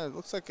 Yeah, it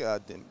looks like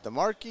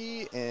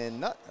DeMarchi and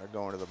Nutt are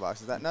going to the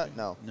box. Is that Nutt?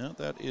 No. No,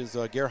 that is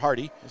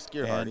Gerhardy. It's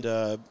Gerhardy.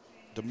 And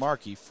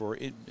DeMarchi for,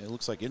 it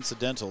looks like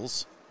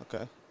incidentals.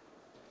 Okay.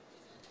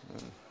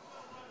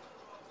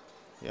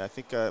 Yeah, I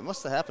think it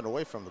must have happened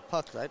away from the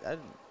puck. I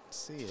didn't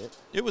see it.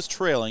 It was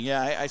trailing.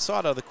 Yeah, I saw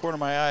it out of the corner of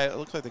my eye. It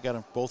looked like they got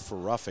them both for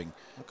roughing.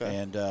 Okay.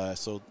 And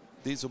so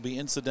these will be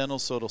incidental,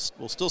 so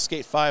we'll still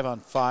skate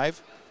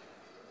 5-on-5.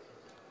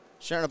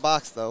 Sharing a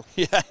box, though.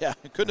 Yeah.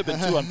 It couldn't have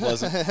been too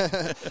unpleasant.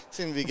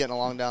 Seem to be getting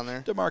along down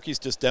there. DeMarchi's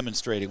just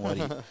demonstrating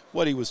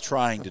what he was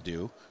trying to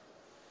do.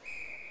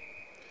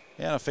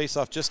 And a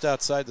face-off just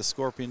outside the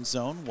Scorpion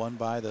zone, won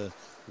by the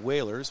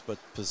Whalers, but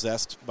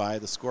possessed by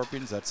the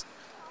Scorpions. That's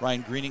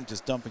Ryan Greening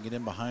just dumping it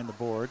in behind the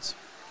boards,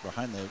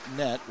 behind the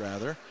net,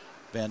 rather.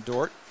 Van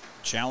Dort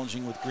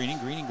challenging with Greening.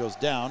 Greening goes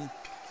down.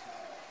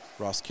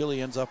 Ross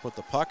Killy ends up with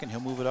the puck, and he'll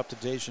move it up to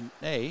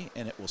Dejanay,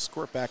 and it will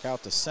squirt back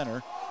out to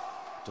center.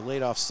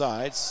 Delayed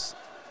offsides.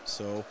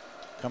 So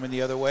coming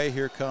the other way,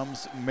 here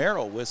comes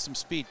Merrill with some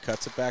speed.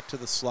 Cuts it back to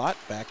the slot.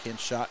 Backhand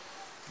shot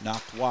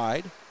knocked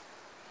wide.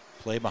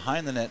 Play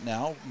behind the net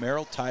now.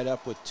 Merrill tied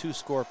up with two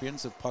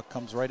Scorpions. The puck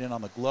comes right in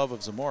on the glove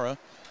of Zamora.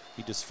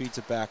 He just feeds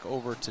it back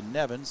over to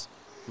Nevins,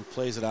 who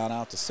plays it on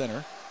out to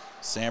center.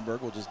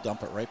 Sandberg will just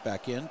dump it right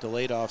back in.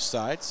 Delayed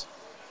offsides.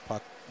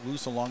 Puck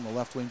loose along the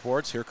left wing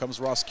boards. Here comes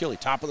Ross Killy.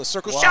 Top of the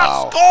circle. Wow.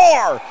 Shot,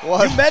 score!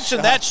 What you mentioned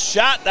shot. that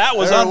shot. That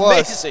was There it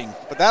was. amazing.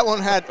 But that one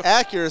had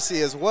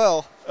accuracy as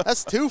well.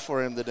 That's 2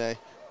 for him today.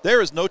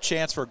 There is no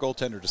chance for a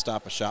goaltender to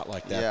stop a shot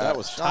like that. Yeah, That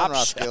was Sean top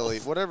Ross shelf. Killy,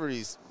 whatever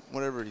he's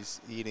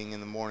eating in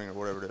the morning or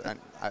whatever.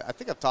 I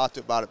think I've talked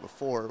about it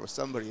before with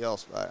somebody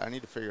else, but I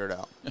need to figure it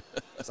out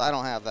because I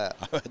don't have that.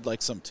 I'd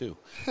like some too.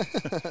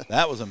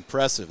 That was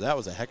impressive. That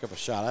was a heck of a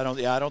shot. I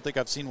don't think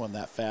I've seen one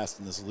that fast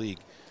in this league.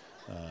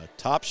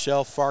 Top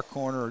shelf, far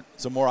corner.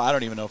 Zamora, I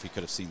don't even know if he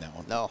could have seen that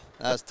one. No,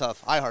 that's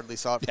tough. I hardly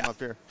saw it from up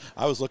here.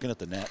 I was looking at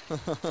the net.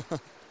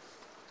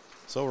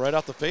 So right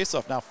off the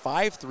faceoff now,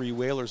 5-3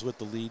 Whalers with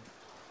the lead.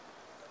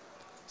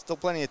 Still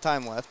plenty of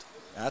time left.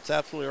 That's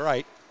absolutely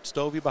right.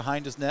 Stovey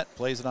behind his net,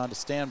 plays it on to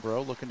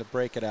Stanbro, looking to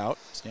break it out.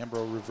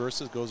 Stanbro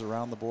reverses, goes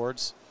around the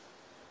boards.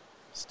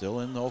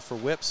 Still in, though, for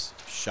Whips.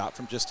 Shot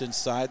from just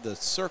inside the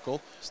circle.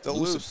 Still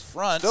loose. In loose.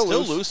 front. Still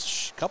Still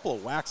loose. Couple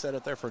of whacks at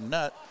it there for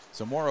Nutt.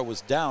 Zamora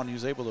was down. He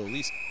was able to at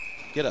least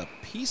get a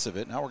piece of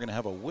it. Now we're going to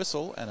have a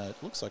whistle, and it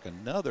looks like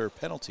another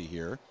penalty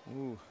here.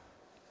 Ooh.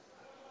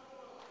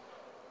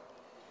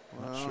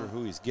 Not sure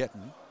who he's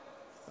getting.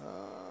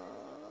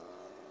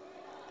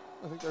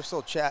 I think they're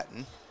still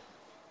chatting.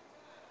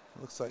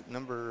 Looks like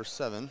number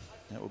 7,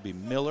 That would be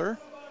Miller.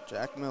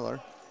 Jack Miller.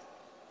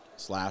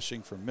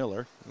 Slashing for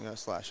Miller. Yeah,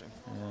 slashing.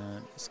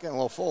 And It's getting a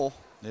little full.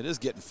 it is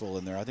getting full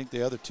in there. I think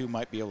the other two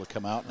might be able to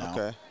come out now.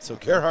 Okay. So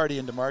Gerhardy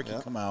and DeMarchi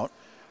Yep. come out.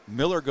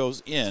 Miller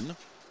goes in,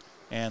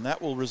 and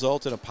that will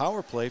result in a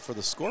power play for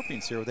the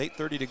Scorpions here with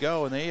 8:30 to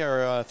go, and they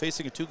are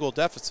facing a 2-goal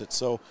deficit.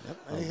 So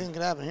Anything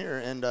can happen here.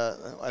 And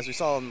as we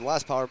saw in the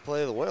last power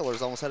play, the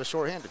Whalers almost had a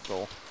shorthanded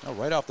goal. now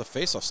right off the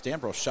faceoff,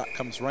 Stanbro's shot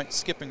comes right,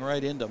 skipping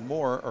right into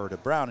Moore or to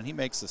Brown, and he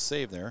makes the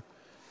save there.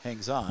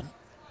 Hangs on.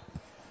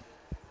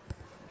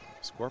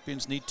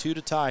 Scorpions need 2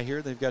 to tie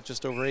here. They've got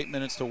just over 8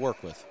 minutes to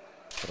work with.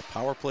 But a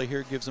power play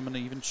here gives them an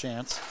even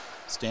chance.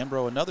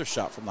 Stanbro, another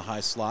shot from the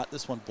high slot.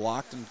 This one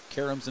blocked and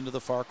caroms into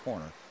the far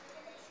corner.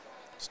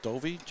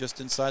 Stovey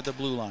just inside the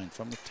blue line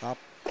from the top.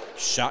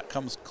 Shot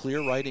comes clear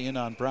right in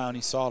on Brown.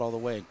 He saw it all the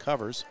way and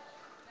covers.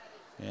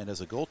 And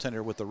as a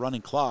goaltender with the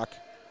running clock,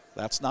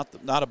 that's not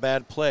a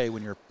bad play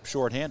when you're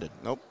shorthanded.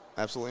 Nope,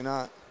 absolutely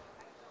not.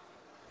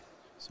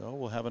 So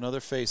we'll have another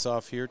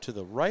face-off here to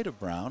the right of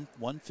Brown.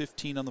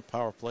 1:15 on the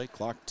power play,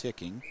 clock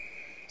ticking.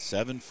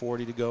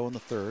 7:40 to go in the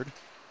third.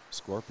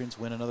 Scorpions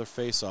win another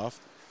face-off.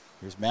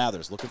 Here's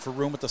Mathers looking for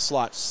room at the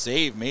slot.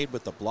 Save made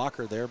with the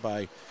blocker there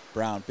by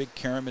Brown. Big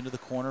carom into the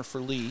corner for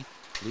Lee.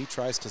 Lee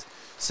tries to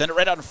send it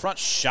right out in front.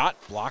 Shot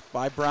blocked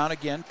by Brown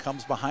again.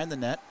 Comes behind the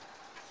net.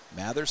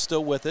 Mathers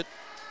still with it.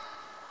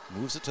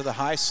 Moves it to the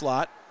high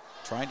slot.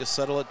 Trying to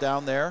settle it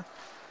down there.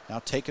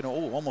 Now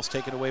almost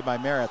taken away by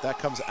Merritt. That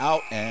comes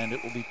out, and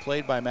it will be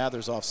played by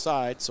Mathers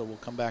offside, so we'll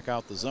come back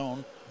out the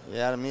zone.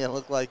 Yeah, to me it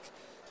looked like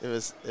it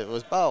was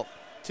about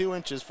 2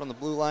 inches from the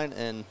blue line,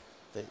 and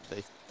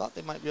they thought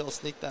they might be able to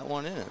sneak that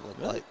one in. It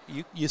looked like.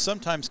 You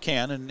sometimes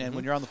can, and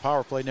when you're on the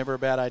power play, never a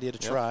bad idea to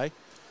try.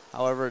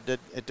 However,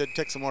 it did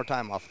take some more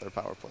time off their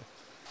power play.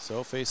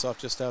 So face-off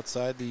just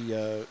outside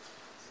the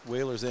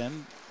Whalers'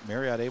 end.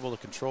 Marriott able to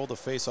control the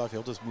face-off.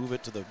 He'll just move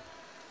it to the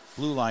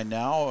blue line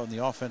now on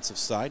the offensive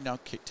side. Now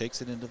takes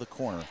it into the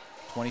corner.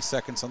 20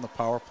 seconds on the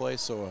power play,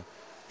 so a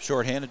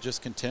shorthanded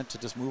just content to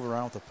just move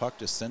around with the puck,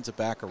 just sends it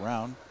back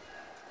around.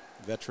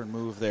 Veteran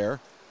move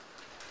there.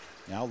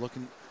 Now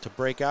looking to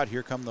break out.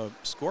 Here come the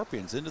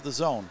Scorpions into the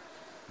zone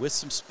with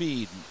some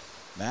speed.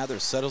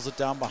 Mathers settles it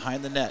down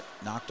behind the net.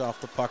 Knocked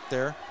off the puck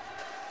there.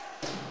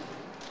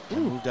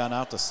 And moved down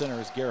out to center.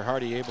 Is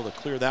Gerhardy able to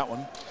clear that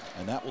one?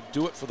 And that will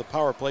do it for the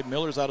power play.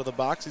 Miller's out of the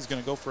box. He's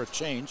going to go for a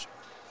change.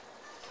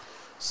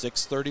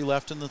 6:30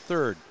 left in the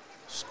third.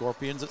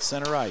 Scorpions at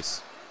center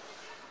ice.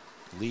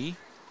 Lee,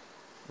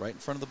 right in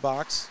front of the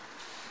box,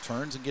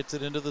 turns and gets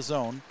it into the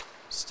zone.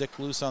 Stick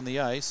loose on the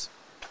ice.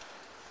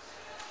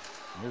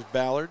 Here's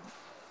Ballard.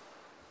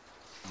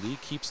 Lee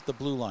keeps the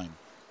blue line.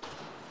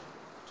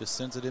 Just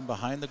sends it in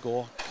behind the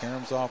goal.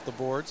 Caroms off the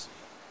boards.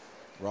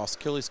 Ross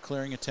Killy's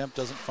clearing attempt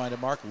doesn't find a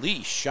mark.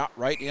 Lee shot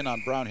right in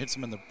on Brown, hits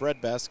him in the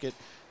breadbasket,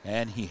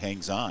 and he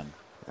hangs on.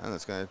 And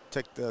that's going to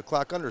take the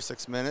clock under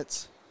 6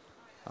 minutes.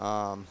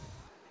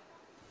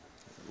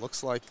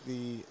 Looks like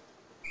the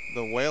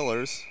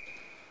Whalers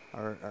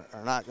are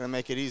not going to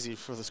make it easy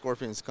for the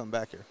Scorpions to come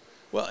back here.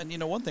 Well,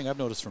 and one thing I've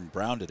noticed from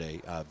Brown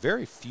today,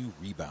 very few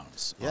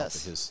rebounds off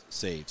of his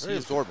saves. Very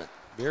absorbent.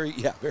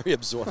 Very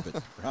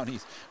absorbent.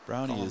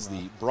 Brownie is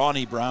the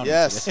brawny brownie.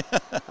 Yes,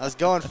 I was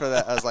going for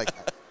that. I was like,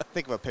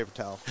 think of a paper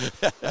towel.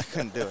 I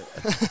couldn't do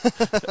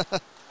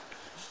it.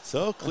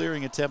 So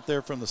clearing attempt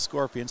there from the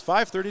Scorpions.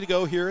 5:30 to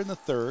go here in the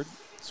third.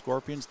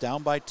 Scorpions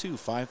down by 2,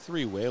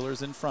 5-3.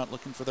 Whalers in front,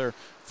 looking for their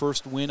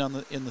first win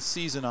in the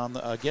season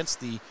against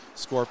the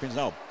Scorpions.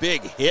 Now,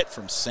 big hit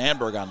from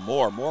Sandberg on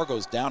Moore. Moore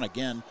goes down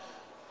again,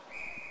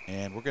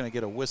 and we're going to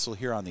get a whistle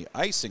here on the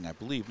icing, I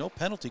believe. No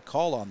penalty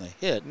call on the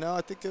hit. No, I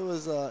think it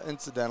was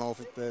incidental.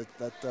 I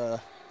think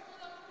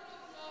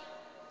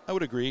I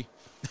would agree.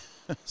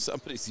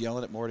 Somebody's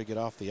yelling at Moore to get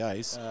off the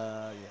ice.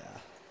 Yeah.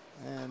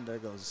 And there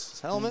goes his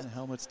helmet.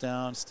 Helmet's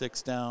down,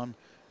 sticks down.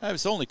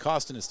 It's only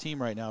costing his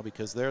team right now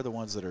because they're the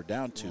ones that are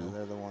down 2. Yeah,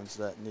 they're the ones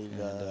that need.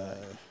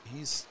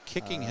 He's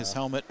kicking his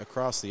helmet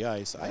across the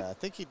ice. Yeah, I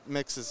think he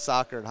mixes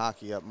soccer and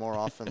hockey up more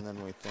often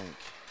than we think.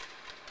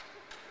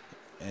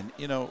 And,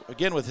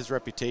 again, with his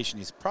reputation,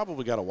 he's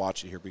probably got to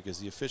watch it here because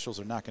the officials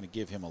are not going to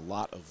give him a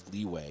lot of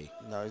leeway.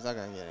 No, he's not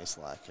going to get any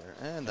slack here.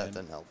 And that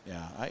didn't help.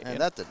 Yeah.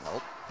 That didn't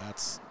help.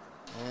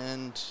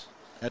 And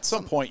at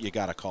some point, you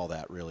got to call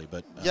that, really.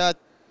 But yeah,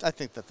 I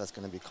think that's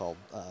going to be called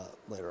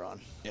later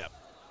on. Yeah.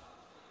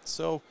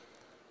 So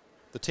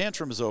the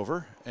tantrum is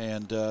over,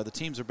 and the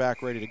teams are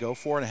back ready to go.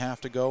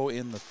 4.5 to go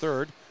in the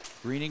third.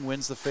 Greening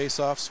wins the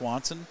faceoff.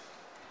 Swanson,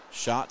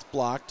 shot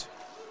blocked.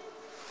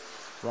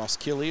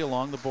 Roskilly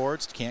along the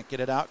boards, can't get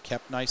it out,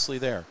 kept nicely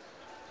there.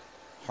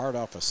 Hard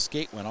off a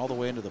skate, went all the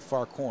way into the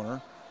far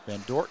corner.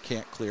 Van Dort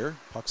can't clear.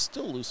 Puck's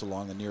still loose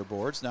along the near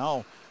boards.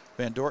 Now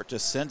Van Dort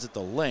just sends it the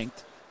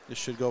length. This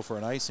should go for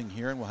an icing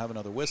here, and we'll have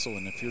another whistle.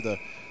 And if you're the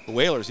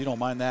Whalers, you don't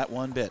mind that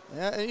one bit.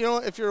 Yeah,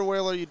 and if you're a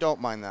Whaler, you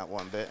don't mind that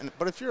one bit.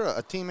 But if you're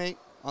a teammate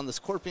on the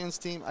Scorpions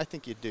team, I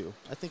think you do.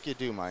 I think you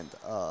do mind.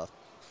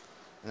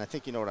 And I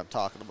think you know what I'm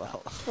talking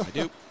about. I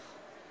do.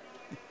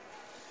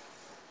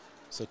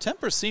 So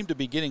tempers seem to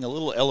be getting a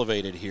little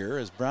elevated here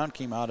as Brown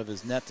came out of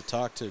his net to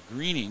talk to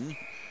Greening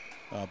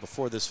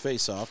before this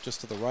face-off, just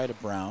to the right of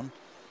Brown.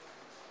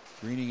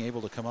 Greening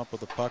able to come up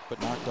with the puck,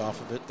 but knocked off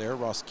of it there.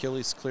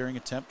 Roskilly's clearing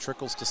attempt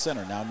trickles to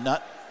center. Now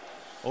Nutt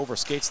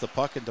overskates the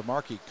puck, and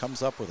DeMarchi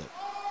comes up with it.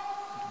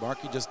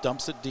 DeMarchi just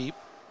dumps it deep.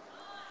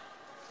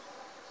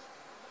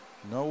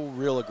 No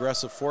real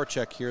aggressive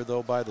forecheck here,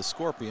 though, by the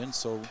Scorpions,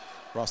 so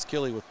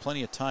Roskilly with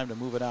plenty of time to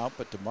move it out,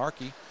 but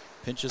DeMarchi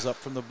pinches up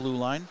from the blue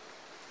line.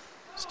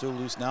 Still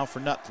loose now for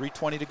Nutt.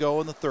 3:20 to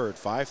go in the third.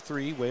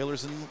 5-3,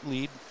 Whalers in the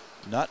lead.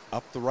 Nutt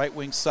up the right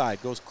wing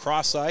side. Goes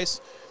cross ice.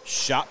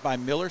 Shot by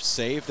Miller.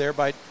 Saved there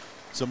by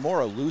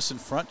Zamora. Loose in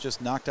front.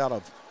 Just knocked out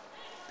of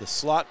the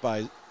slot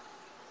by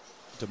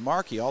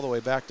DeMarchi all the way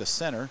back to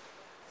center.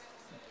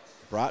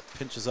 Brott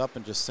pinches up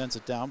and just sends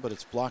it down, but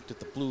it's blocked at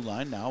the blue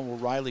line. Now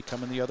O'Reilly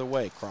coming the other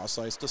way. Cross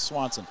ice to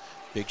Swanson.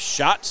 Big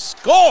shot.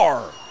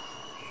 Score!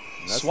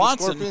 That's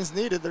Swanson. What Scorpions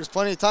needed. There's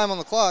plenty of time on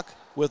the clock.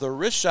 With a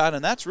wrist shot,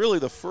 and that's really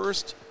the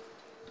first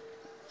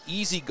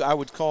easy, I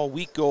would call,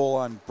 weak goal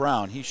on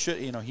Brown. He should,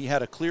 he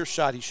had a clear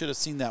shot. He should have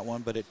seen that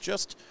one, but it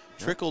just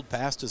trickled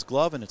past his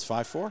glove, and it's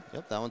 5-4.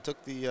 Yep, that one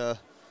took the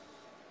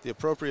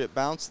appropriate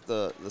bounce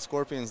the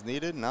Scorpions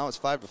needed. Now it's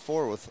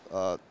 5-4 with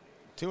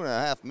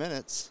 2.5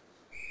 minutes.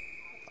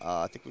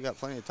 I think we got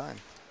plenty of time.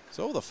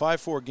 So the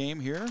 5-4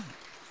 game here.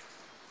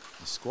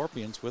 The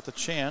Scorpions with a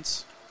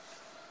chance.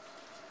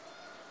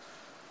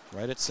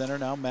 Right at center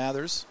now,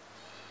 Mathers.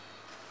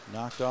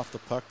 Knocked off the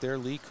puck there.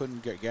 Lee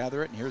couldn't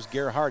gather it. And here's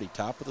Gerhardy,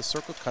 top of the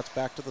circle, cuts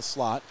back to the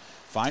slot.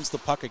 Finds the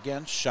puck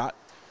again. Shot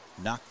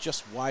knocked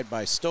just wide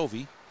by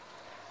Stovey.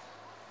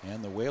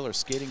 And the Whalers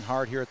skating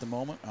hard here at the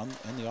moment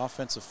in the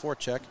offensive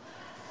forecheck.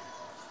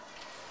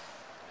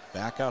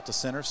 Back out to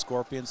center.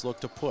 Scorpions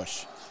look to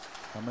push.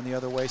 Coming the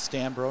other way,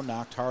 Stanbro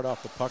knocked hard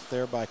off the puck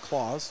there by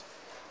Claus.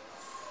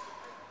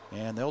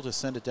 And they'll just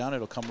send it down.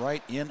 It'll come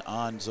right in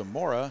on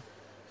Zamora.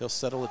 He'll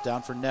settle it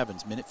down for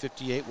Nevins. Minute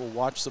 58, we'll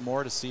watch some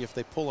more to see if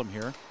they pull him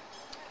here.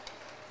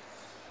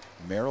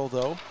 Merrill,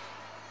 though,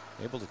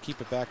 able to keep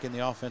it back in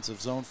the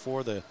offensive zone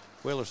for the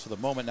Whalers for the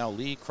moment. Now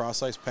Lee,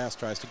 cross-ice pass,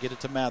 tries to get it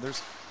to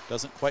Mathers.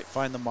 Doesn't quite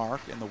find the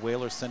mark, and the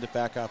Whalers send it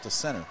back out to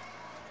center.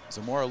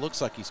 Zamora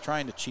looks like he's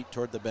trying to cheat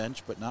toward the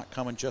bench, but not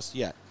coming just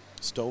yet.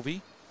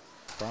 Stovey,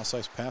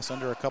 cross-ice pass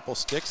under a couple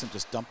sticks and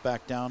just dumped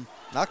back down.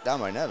 Knocked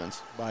down by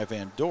Nevins. By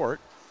Van Dort.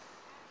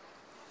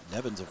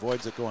 Nevins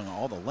avoids it going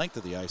all the length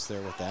of the ice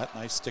there with that.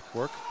 Nice stick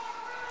work.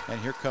 And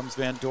here comes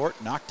Van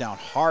Dort. Knocked down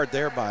hard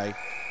there by,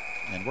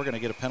 and we're going to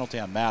get a penalty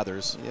on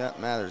Mathers. Yeah,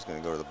 Mathers going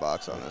to go to the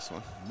box on this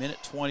one. Minute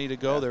 20 to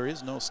go. Yeah. There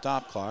is no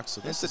stop clock.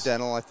 So this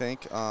incidental, I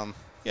think.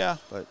 Yeah.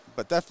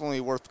 But definitely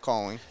worth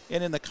calling.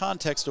 And in the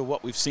context of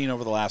what we've seen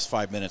over the last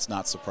 5 minutes,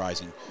 not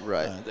surprising.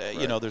 Right.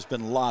 There's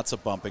been lots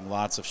of bumping,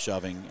 lots of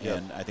shoving,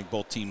 and I think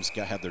both teams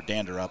have their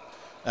dander up.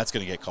 That's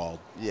going to get called.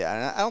 Yeah,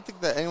 and I don't think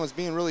that anyone's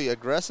being really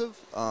aggressive,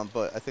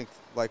 but I think,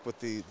 like with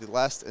the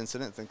last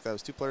incident, I think that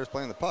was two players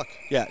playing the puck.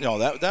 Yeah, no,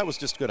 that was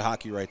just good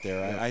hockey right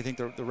there. Yeah. I think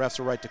the refs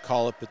are right to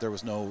call it, but there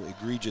was no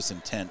egregious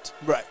intent.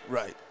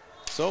 Right.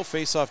 So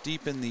face-off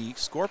deep in the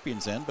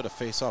Scorpions' end, but a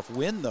face-off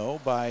win, though,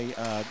 by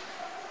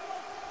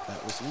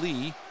that was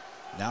Lee.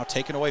 Now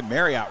taken away.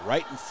 Marriott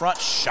right in front.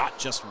 Shot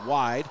just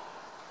wide.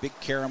 Big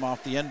carom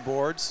off the end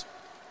boards.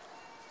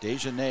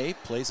 Dejanay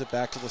plays it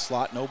back to the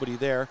slot. Nobody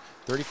there.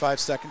 35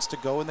 seconds to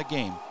go in the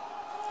game.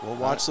 We'll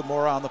watch some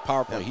more on the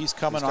power play. Yep. He's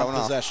coming He's on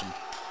possession.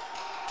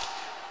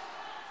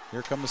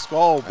 Here comes the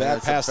Skull.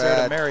 Bad pass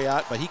there to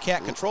Marriott, but he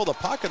can't control the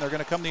puck, and they're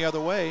going to come the other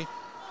way.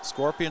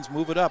 Scorpions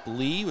move it up.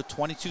 Lee with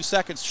 22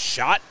 seconds.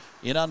 Shot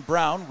in on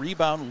Brown.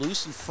 Rebound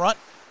loose in front.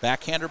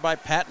 Backhander by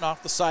Patton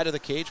off the side of the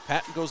cage.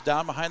 Patton goes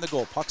down behind the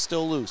goal. Puck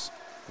still loose.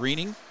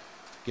 Greening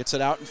gets it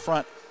out in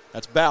front.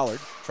 That's Ballard.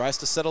 Tries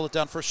to settle it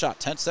down for a shot.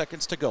 10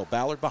 seconds to go.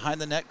 Ballard behind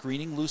the net.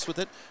 Greening loose with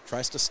it.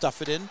 Tries to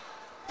stuff it in.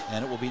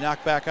 And it will be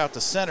knocked back out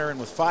to center. And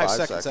with 5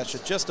 seconds, that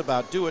should just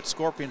about do it.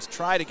 Scorpions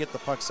try to get the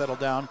puck settled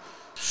down.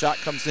 Shot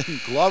comes in,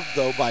 gloved,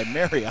 though, by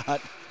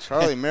Marriott.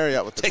 Charlie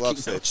Marriott with the glove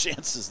taking no save.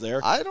 chances there.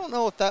 I don't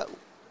know if that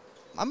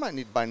 – I might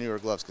need to buy newer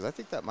gloves because I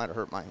think that might have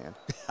hurt my hand.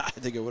 I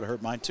think it would have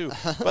hurt mine, too.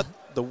 But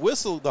the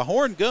whistle, the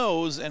horn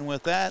goes, and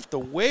with that, the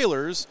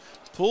Whalers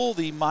pull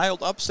the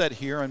mild upset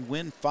here and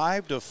win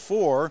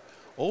 5-4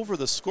 over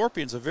the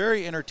Scorpions. A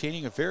very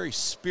entertaining, a very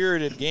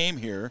spirited game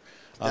here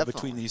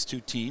between these two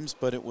teams.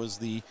 But it was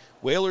the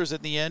Whalers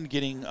at the end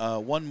getting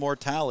one more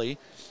tally.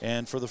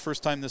 And for the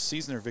first time this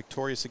season, they're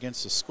victorious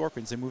against the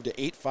Scorpions. They moved to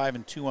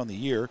 8-5-2 on the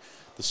year.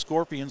 The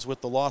Scorpions,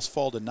 with the loss,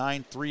 fall to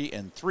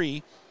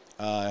 9-3-3.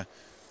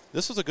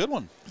 This was a good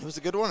one. It was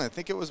a good one. I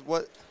think it was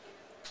what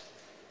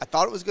I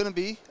thought it was going to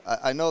be.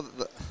 I know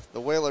that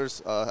the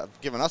Whalers have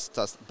given us a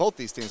tough – both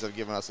these teams have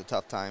given us a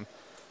tough time.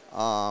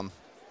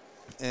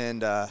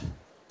 And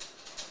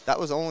that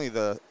was only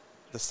the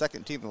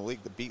second team in the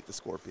league to beat the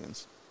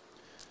Scorpions.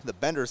 The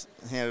Benders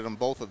handed them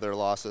both of their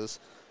losses,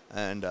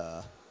 and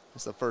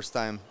it's the first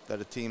time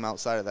that a team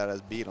outside of that has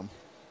beat them.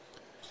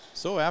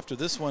 So after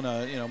this one,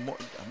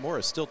 Moore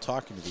is still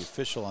talking to the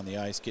official on the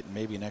ice, getting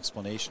maybe an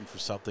explanation for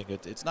something.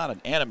 It's not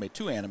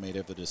too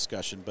animated of a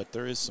discussion, but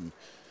there is some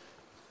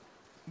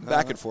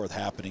back and forth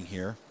happening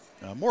here.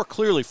 Moore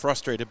clearly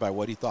frustrated by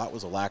what he thought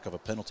was a lack of a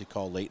penalty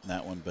call late in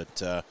that one,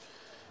 but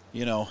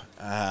you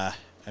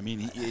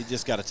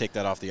just got to take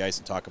that off the ice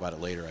and talk about it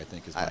later, I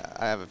think.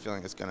 I have a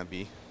feeling it's going to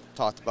be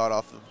talked about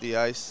off of the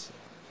ice.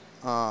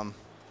 You're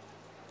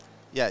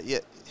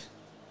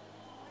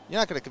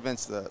not going to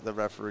convince the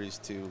referees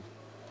to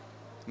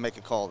make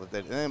a call that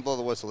they didn't blow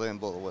the whistle. They didn't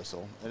blow the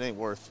whistle. It ain't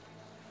worth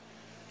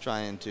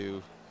trying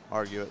to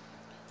argue it.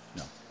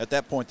 No. At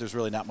that point, there's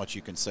really not much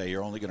you can say.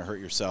 You're only going to hurt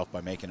yourself by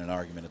making an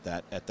argument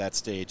at that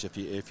stage.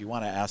 If you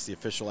want to ask the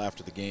official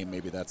after the game,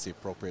 maybe that's the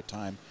appropriate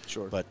time.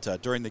 Sure.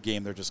 But during the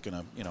game, they're just going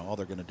to, all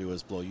they're going to do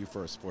is blow you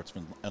for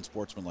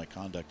unsportsmanlike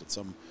conduct at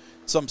some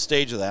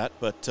stage of that.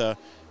 But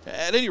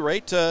at any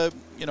rate, a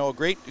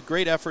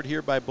great effort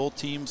here by both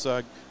teams.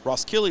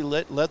 Roskilly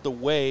led the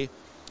way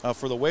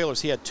for the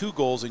Whalers. He had 2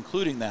 goals,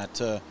 including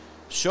that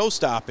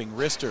show-stopping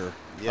wrister,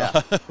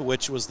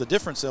 which was the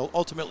difference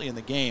ultimately in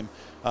the game.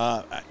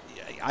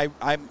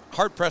 I'm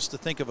hard-pressed to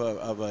think of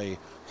a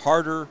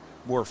harder,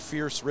 more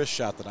fierce wrist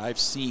shot that I've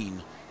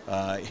seen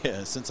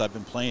since I've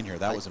been playing here.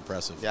 That was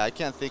impressive. Yeah, I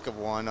can't think of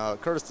one.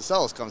 Curtis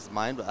DeSellis comes to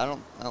mind, but I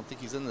don't think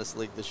he's in this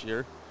league this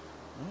year.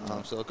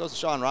 So it goes to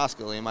Sean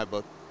Roskilly in my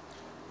book.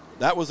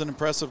 That was an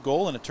impressive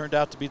goal, and it turned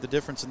out to be the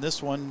difference in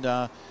this one.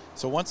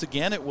 So once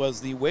again, it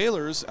was the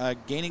Whalers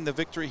gaining the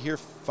victory here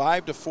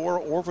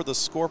 5-4 over the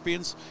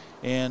Scorpions,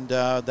 and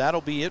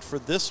that'll be it for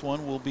this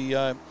one. We'll be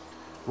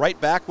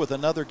right back with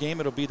another game.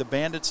 It'll be the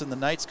Bandits and the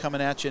Knights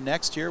coming at you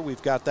next year.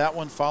 We've got that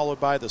one followed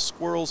by the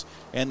Squirrels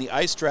and the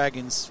Ice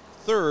Dragons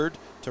third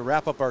to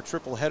wrap up our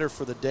triple header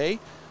for the day.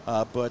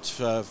 But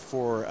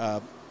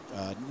for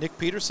Nick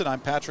Peterson,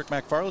 I'm Patrick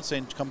McFarland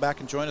saying come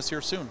back and join us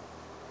here soon.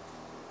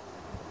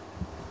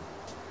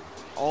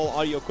 All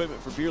audio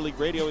equipment for Beer League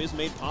Radio is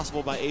made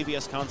possible by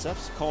AVS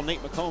Concepts. Call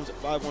Nate McCombs at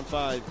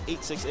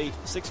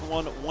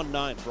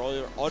 515-868-6119 for all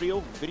your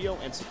audio, video,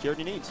 and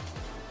security needs.